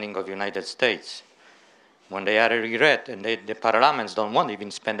the spending of United States? When they are regret and the parliaments don't want to even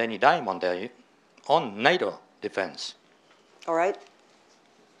spend any dime on NATO defense. All right.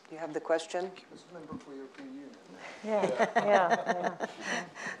 You have the question? Yeah.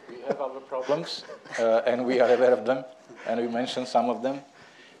 We have our problems, and we are aware of them, and we mentioned some of them.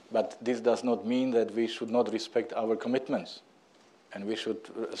 But this does not mean that we should not respect our commitments, and we should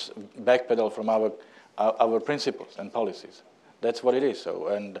backpedal from our principles and policies. That's what it is. So,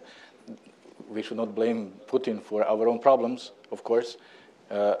 and we should not blame Putin for our own problems, of course.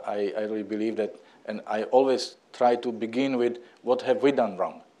 I really believe that, and I always try to begin with what have we done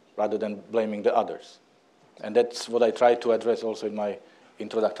wrong, rather than blaming the others. And that's what I try to address also in my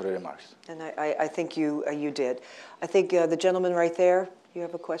introductory remarks. And I think you did. I think the gentleman right there, you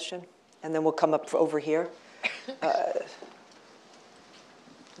have a question? And then we'll come up over here.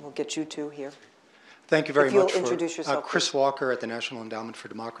 We'll get you two here. Thank you very if you'll much. Introduce yourself, Chris please. Walker at the National Endowment for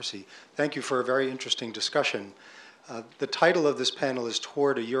Democracy. Thank you for a very interesting discussion. The title of this panel is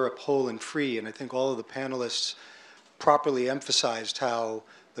Toward a Europe Whole and Free, and I think all of the panelists properly emphasized how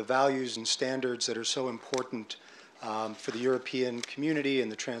the values and standards that are so important for the European community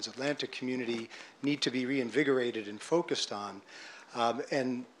and the transatlantic community need to be reinvigorated and focused on.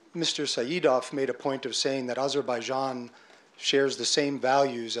 And Mr. Seyidov made a point of saying that Azerbaijan shares the same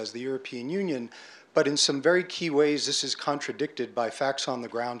values as the European Union, but in some very key ways this is contradicted by facts on the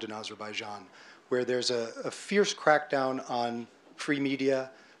ground in Azerbaijan, where there's a fierce crackdown on free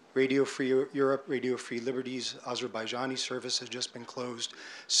media. Radio Free Europe, Radio Free Liberties, Azerbaijani service has just been closed.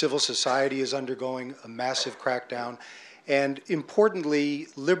 Civil society is undergoing a massive crackdown. And importantly,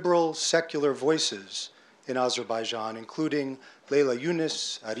 liberal secular voices in Azerbaijan, including Leyla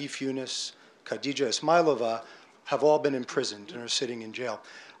Yunus, Arif Yunus, Khadija Ismailova, have all been imprisoned and are sitting in jail.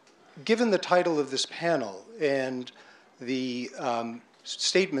 Given the title of this panel and the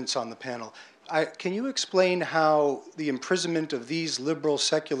statements on the panel, can you explain how the imprisonment of these liberal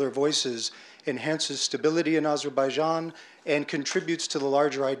secular voices enhances stability in Azerbaijan and contributes to the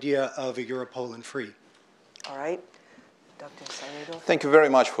larger idea of a Europe whole and free? All right. Dr. Seyidov. Thank you very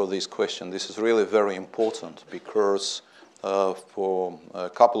much for this question. This is really very important because for a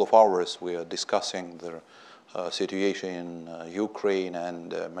couple of hours we are discussing the situation in Ukraine,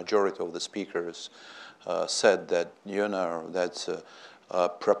 and the majority of the speakers said that, you know, that's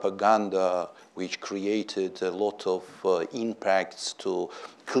propaganda which created a lot of impacts to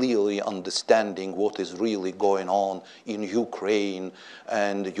clearly understanding what is really going on in Ukraine.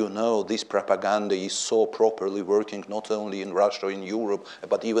 And you know, this propaganda is so properly working not only in Russia, in Europe,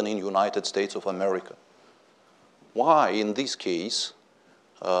 but even in United States of America. Why, in this case,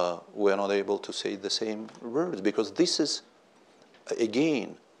 we're not able to say the same words? Because this is,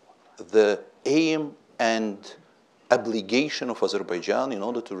 again, the aim and obligation of Azerbaijan in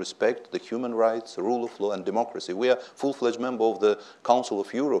order to respect the human rights, the rule of law, and democracy. We are full-fledged member of the Council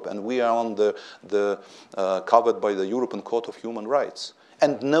of Europe, and we are on covered by the European Court of Human Rights.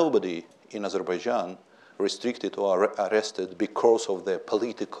 And nobody in Azerbaijan restricted or arrested because of their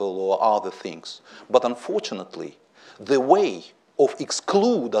political or other things. But unfortunately, the way of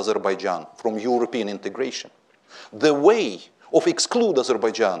exclude Azerbaijan from European integration, the way of exclude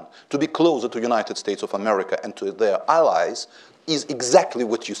Azerbaijan to be closer to the United States of America and to their allies is exactly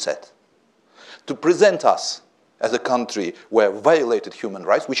what you said. To present us as a country where violated human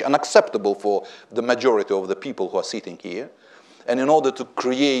rights, which is unacceptable for the majority of the people who are sitting here, and in order to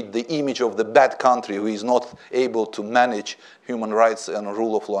create the image of the bad country who is not able to manage human rights and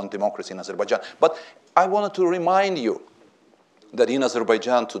rule of law and democracy in Azerbaijan. But I wanted to remind you that in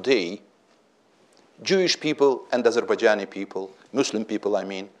Azerbaijan today, Jewish people and Azerbaijani people, Muslim people I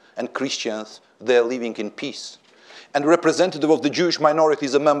mean, and Christians, they're living in peace. And representative of the Jewish minority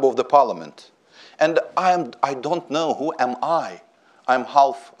is a member of the parliament. And I don't know who am I. I'm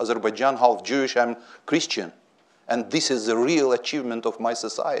half Azerbaijan, half Jewish, I'm Christian. And this is the real achievement of my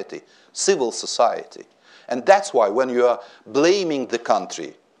society, civil society. And that's why when you are blaming the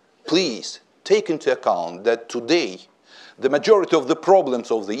country, please take into account that today, the majority of the problems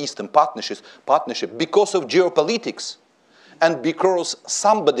of the Eastern Partnership because of geopolitics and because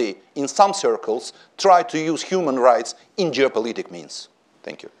somebody in some circles tried to use human rights in geopolitic means.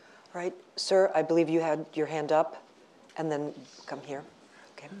 Thank you. Right. Sir, I believe you had your hand up, and then come here.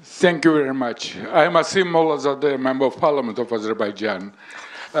 Okay. Thank you very much. I am Asim Mollazadeh, Member of Parliament of Azerbaijan.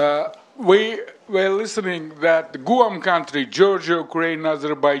 We were listening that Guam country, Georgia, Ukraine,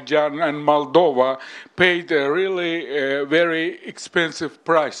 Azerbaijan, and Moldova paid a really very expensive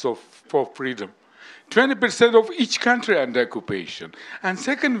price for freedom. 20% of each country under occupation. And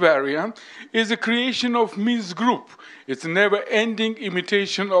second variant is the creation of Minsk group. It's a never-ending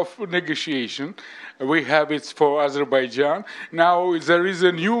imitation of negotiation. We have it for Azerbaijan. Now there is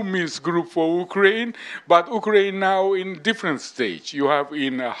a new Minsk group for Ukraine, but Ukraine now in different stage. You have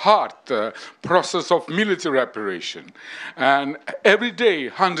in a hard process of military operation. And every day,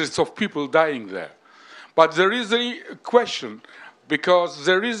 hundreds of people dying there. But there is a question, because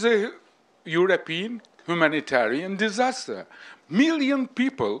there is a European humanitarian disaster. Million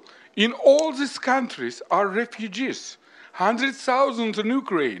people in all these countries are refugees. 100,000 in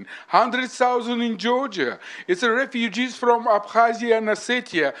Ukraine, 100,000 in Georgia. It's refugees from Abkhazia and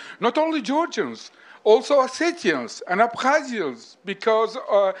Ossetia. Not only Georgians, also Ossetians and Abkhazians, because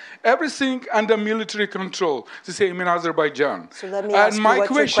everything under military control, the same in Azerbaijan. So let me ask and my you,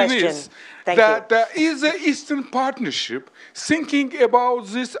 what's question your question? is Thank that is the Eastern Partnership thinking about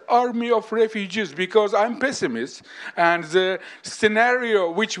this army of refugees? Because I'm pessimist, and the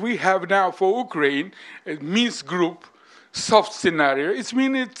scenario which we have now for Ukraine, Minsk group, soft scenario, it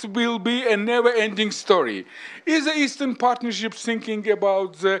means it will be a never-ending story. Is the Eastern Partnership thinking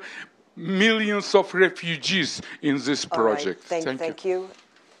about the millions of refugees in this project? All right. Thank you.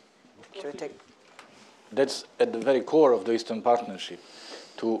 that's at the very core of the Eastern Partnership,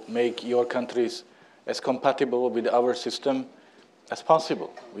 to make your countries as compatible with our system as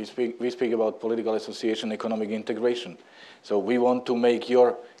possible. We speak about political association, economic integration. So we want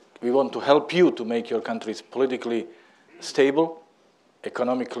to help you to make your countries politically stable,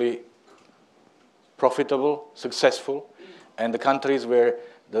 economically profitable, successful, and the countries where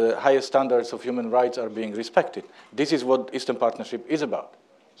the highest standards of human rights are being respected. This is what Eastern Partnership is about.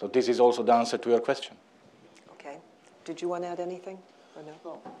 So this is also the answer to your question. Okay. Did you want to add anything? Or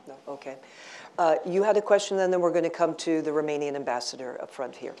no? No. Okay. You had a question, and then we're going to come to the Romanian ambassador up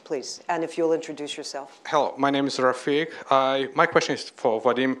front here, please. And if you'll introduce yourself. Hello, my name is Rafik. My question is for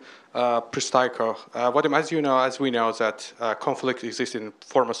Vadym, Prystayko. Vadym, as we know that conflict exists in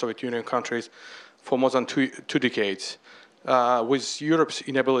former Soviet Union countries for more than two decades. With Europe's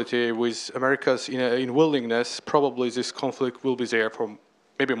inability, with America's unwillingness, probably this conflict will be there for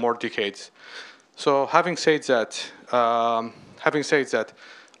maybe more decades. So, having said that,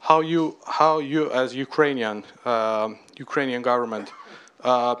 how you as Ukrainian government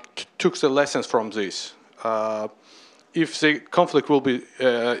took the lessons from this? If the conflict will be,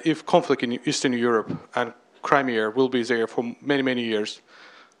 if conflict in Eastern Europe and Crimea will be there for many years,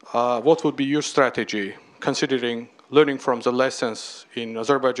 what would be your strategy, considering learning from the lessons in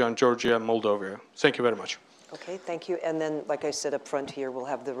Azerbaijan, Georgia, and Moldova? Thank you very much. Okay, thank you. And then, like I said up front here, we'll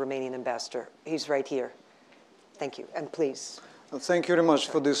have the Romanian ambassador. He's right here. Thank you, and please. Thank you very much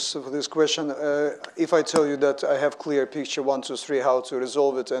for this question. If I tell you that I have clear picture 1, 2, 3 how to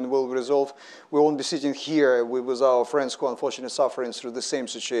resolve it and will resolve, we won't be sitting here with our friends who unfortunately suffering through the same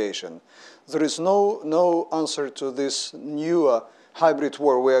situation. There is no answer to this new hybrid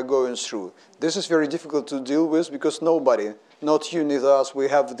war we are going through. This is very difficult to deal with because nobody, not you, neither us, we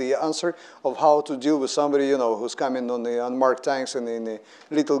have the answer of how to deal with somebody, who's coming on the unmarked tanks and in the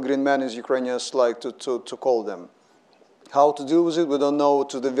little green men, as Ukrainians like to call them. How to deal with it, we don't know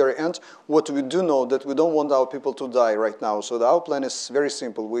to the very end. What we do know that we don't want our people to die right now. So our plan is very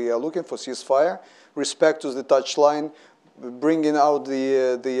simple. We are looking for ceasefire, respect to the touchline, bringing out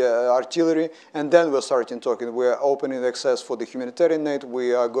the artillery, and then we're starting talking. We're opening access for the humanitarian aid.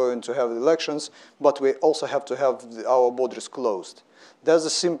 We are going to have elections, but we also have to have our borders closed. That's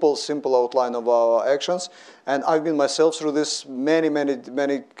a simple outline of our actions. And I've been myself through this many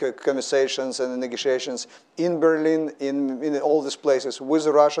conversations and negotiations in Berlin, in all these places, with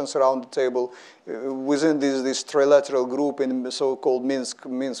the Russians around the table, within this trilateral group in the so-called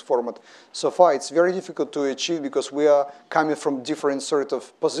Minsk format. So far, it's very difficult to achieve because we are coming from different sort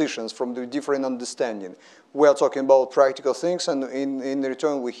of positions, from the different understanding. We are talking about practical things, and in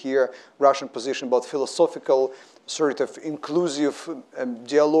return, we hear Russian position about philosophical sort of inclusive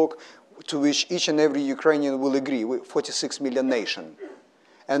dialogue to which each and every Ukrainian will agree, with 46 million nation.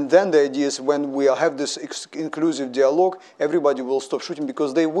 And then the idea is when we have this inclusive dialogue, everybody will stop shooting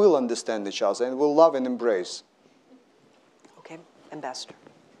because they will understand each other and will love and embrace. Okay, Ambassador.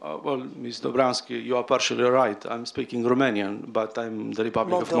 Well, Ms. Dobriansky, you are partially right. I'm speaking Romanian, but I'm the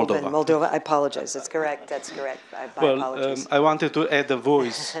Republic of Moldova. Moldova, I apologize. That's correct. That's correct. I apologize. I wanted to add a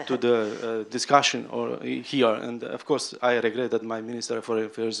voice to the discussion here, and of course, I regret that my Minister of Foreign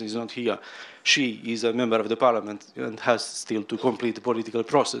Affairs is not here. She is a member of the Parliament and has still to complete the political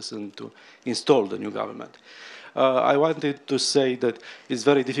process and to install the new government. I wanted to say that it's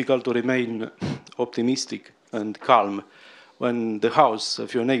very difficult to remain optimistic and calm when the house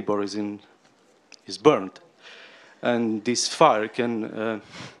of your neighbor is burned, and this fire can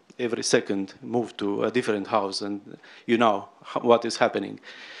every second move to a different house, and you know what is happening.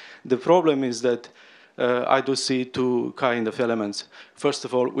 The problem is that I do see two kind of elements. First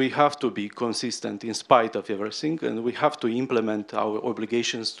of all, we have to be consistent in spite of everything, and we have to implement our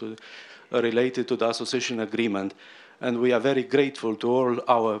obligations related to the association agreement. And we are very grateful to all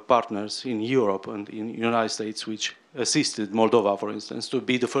our partners in Europe and in the United States, which assisted Moldova, for instance, to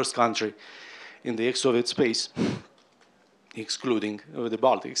be the first country in the ex-Soviet space, excluding the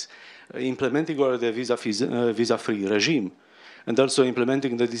Baltics, implementing the visa-free regime, and also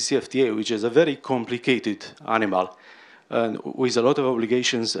implementing the DCFTA, which is a very complicated animal, with a lot of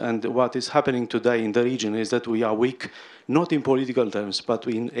obligations. And what is happening today in the region is that we are weak, not in political terms, but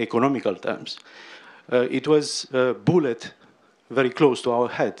in economical terms. It was a bullet very close to our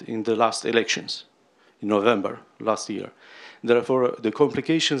head in the last elections, in November last year. Therefore, the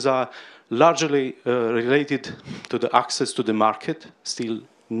complications are largely related to the access to the market, still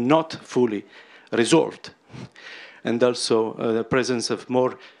not fully resolved, and also the presence of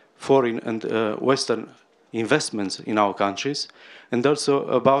more foreign and Western investments in our countries, and also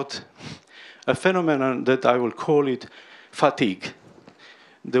about a phenomenon that I will call it fatigue.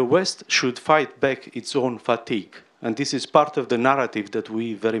 the West should fight back its own fatigue. And this is part of the narrative that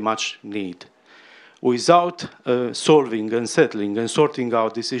we very much need. Without solving and settling and sorting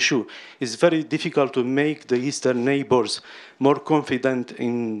out this issue, it's very difficult to make the Eastern neighbors more confident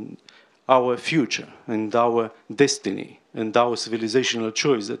in our future and our destiny and our civilizational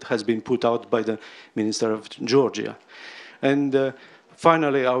choice that has been put out by the Minister of Georgia. And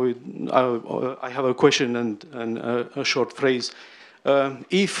finally, I have a question and a short phrase.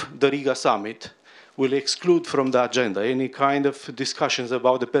 If the Riga summit will exclude from the agenda any kind of discussions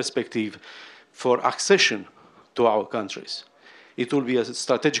about the perspective for accession to our countries, it will be a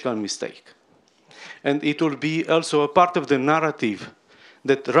strategical mistake. And it will be also a part of the narrative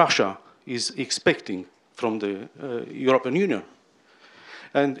that Russia is expecting from the European Union.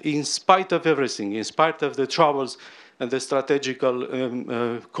 And in spite of everything, in spite of the troubles and the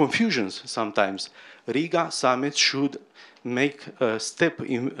strategical confusions sometimes, Riga summit should make a step,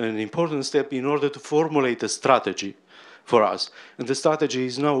 an important step in order to formulate a strategy for us. And the strategy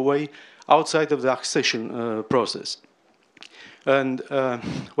is no way outside of the accession process. And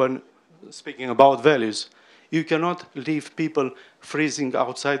when speaking about values, you cannot leave people freezing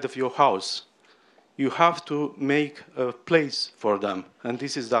outside of your house. You have to make a place for them. And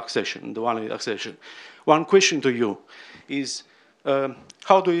this is the accession, the one accession. One question to you is,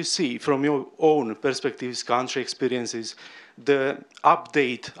 how do you see from your own perspectives, country experiences, the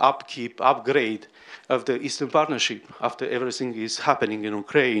update, upkeep, upgrade of the Eastern Partnership after everything is happening in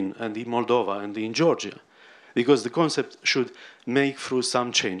Ukraine and in Moldova and in Georgia? Because the concept should make through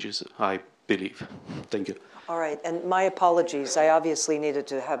some changes, I believe. Thank you. All right, and my apologies. I obviously needed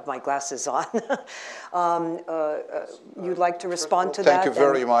to have my glasses on. You'd like to respond to that? Thank you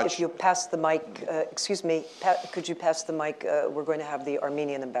very much. If you pass the mic, excuse me, could you pass the mic? We're going to have the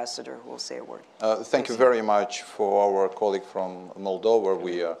Armenian ambassador who will say a word. Thank you very much for our colleague from Moldova.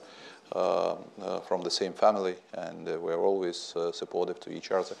 We are from the same family, and we're always supportive to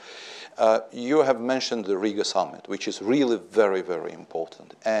each other. You have mentioned the Riga summit, which is really very, very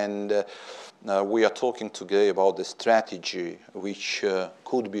important. And we are talking today about the strategy which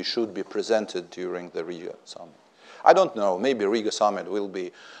should be presented during the Riga summit. I don't know, maybe Riga summit will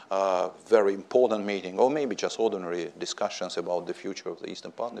be a very important meeting, or maybe just ordinary discussions about the future of the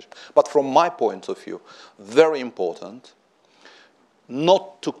Eastern Partnership. But from my point of view, very important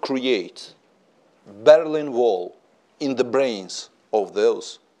not to create Berlin Wall in the brains of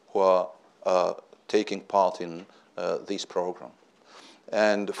those who are taking part in this program.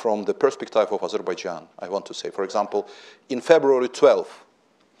 And from the perspective of Azerbaijan, I want to say, for example, in February 12th,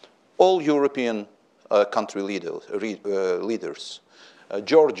 all European country leaders,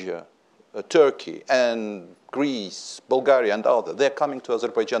 Georgia, Turkey, and Greece, Bulgaria, and others, they're coming to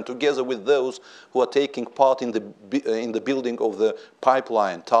Azerbaijan together with those who are taking part in the building of the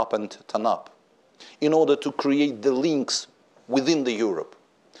pipeline, TAP and TANAP, in order to create the links within the Europe.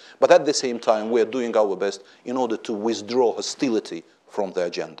 But at the same time, we're doing our best in order to withdraw hostility from the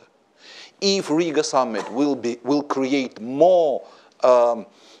agenda. If Riga summit will create more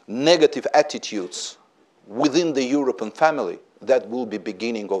negative attitudes within the European family, that will be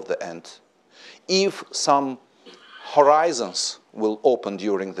beginning of the end. If some horizons will open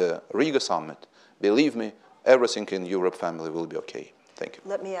during the Riga summit, believe me, everything in Europe family will be okay. Thank you.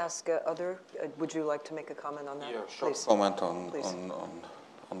 Let me ask would you like to make a comment on that? Yeah, short Please. comment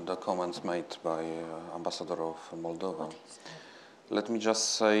on the comments made by Ambassador of Moldova. Let me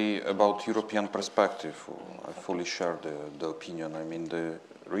just say about European perspective. I fully share the opinion. I mean, the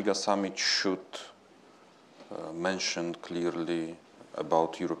Riga summit should mention clearly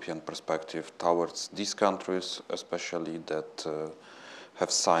about European perspective towards these countries, especially that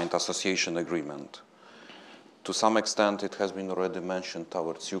have signed association agreement. To some extent, it has been already mentioned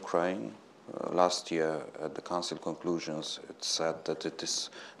towards Ukraine. Last year, at the Council conclusions, it said that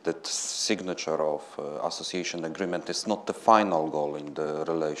that signature of association agreement is not the final goal in the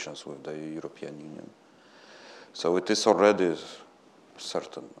relations with the European Union. So it is already a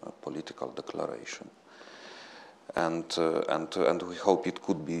certain political declaration. And we hope it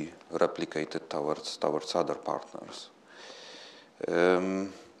could be replicated towards other partners.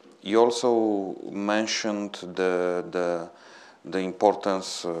 You also mentioned the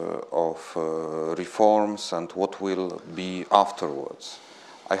importance of reforms and what will be afterwards.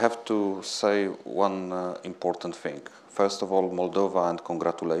 I have to say one important thing. First of all, Moldova, and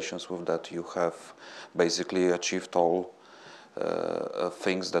congratulations with that. You have basically achieved all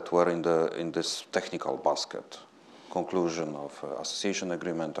things that were in this technical basket. Conclusion of association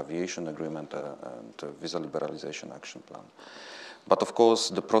agreement, aviation agreement, and visa liberalization action plan. But of course,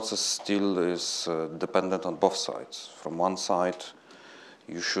 the process still is dependent on both sides. From one side,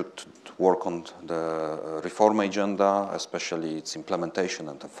 You should work on the reform agenda, especially its implementation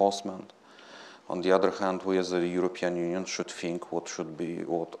and enforcement. On the other hand, we as the European Union should think what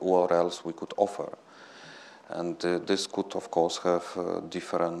else we could offer. And this could, of course, have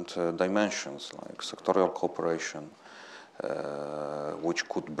different dimensions, like sectorial cooperation, which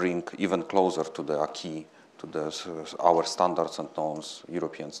could bring even closer to the acquis, to our standards and norms,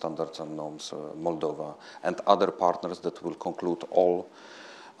 European standards and norms, Moldova, and other partners that will conclude all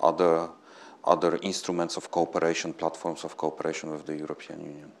other instruments of cooperation, platforms of cooperation with the European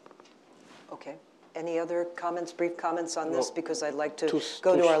Union. Okay. Any other comments, brief comments on this? Because I'd like to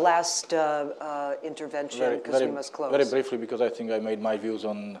go to our last intervention because we must close. Very briefly, because I think I made my views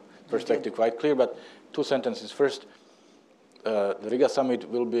on Prystayko quite clear, but 2 sentences. First, the Riga summit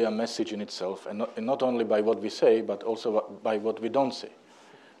will be a message in itself, and not only by what we say, but also by what we don't say.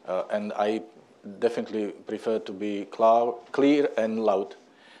 And I definitely prefer to be clear and loud.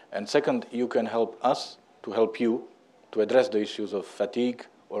 And second, you can help us to help you to address the issues of fatigue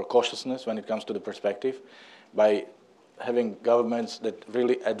or cautiousness when it comes to the perspective by having governments that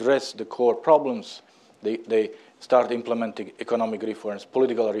really address the core problems. They start implementing economic reforms,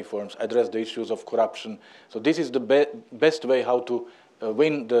 political reforms, address the issues of corruption. So this is the best way how to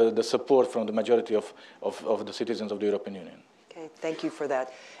win the support from the majority of the citizens of the European Union. Okay, thank you for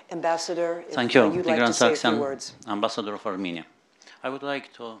that. Ambassador, thank you. You'd like to say a few words. Ambassador of Armenia. I would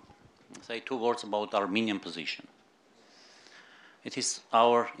like to say 2 words about Armenian position. It is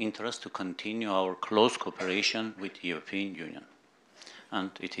our interest to continue our close cooperation with the European Union. And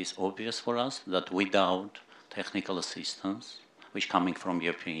it is obvious for us that without technical assistance, which coming from the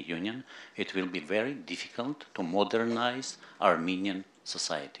European Union, it will be very difficult to modernize Armenian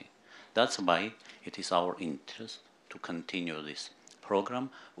society. That's why it is our interest to continue this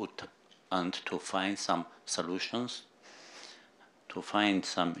program and to find some solutions, to find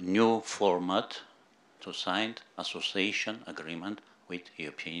some new format to sign association agreement with the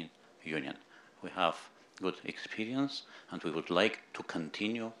European Union. We have good experience and we would like to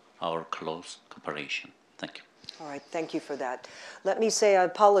continue our close cooperation. Thank you. All right, thank you for that. Let me say, I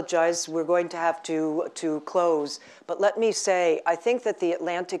apologize, we're going to have to close, but let me say, I think that the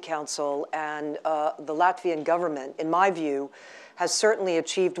Atlantic Council and the Latvian government, in my view, has certainly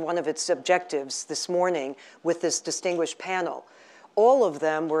achieved one of its objectives this morning with this distinguished panel. All of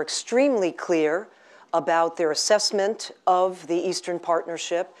them were extremely clear about their assessment of the Eastern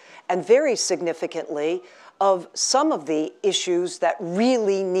Partnership and very significantly of some of the issues that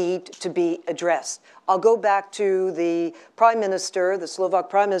really need to be addressed. I'll go back to the Prime Minister, the Slovak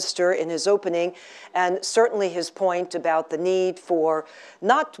Prime Minister in his opening, and certainly his point about the need for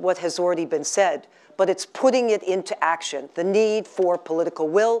not what has already been said, but it's putting it into action, the need for political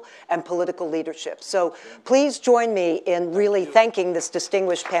will and political leadership. So please join me in really thanking this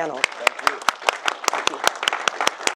distinguished panel. Thank you.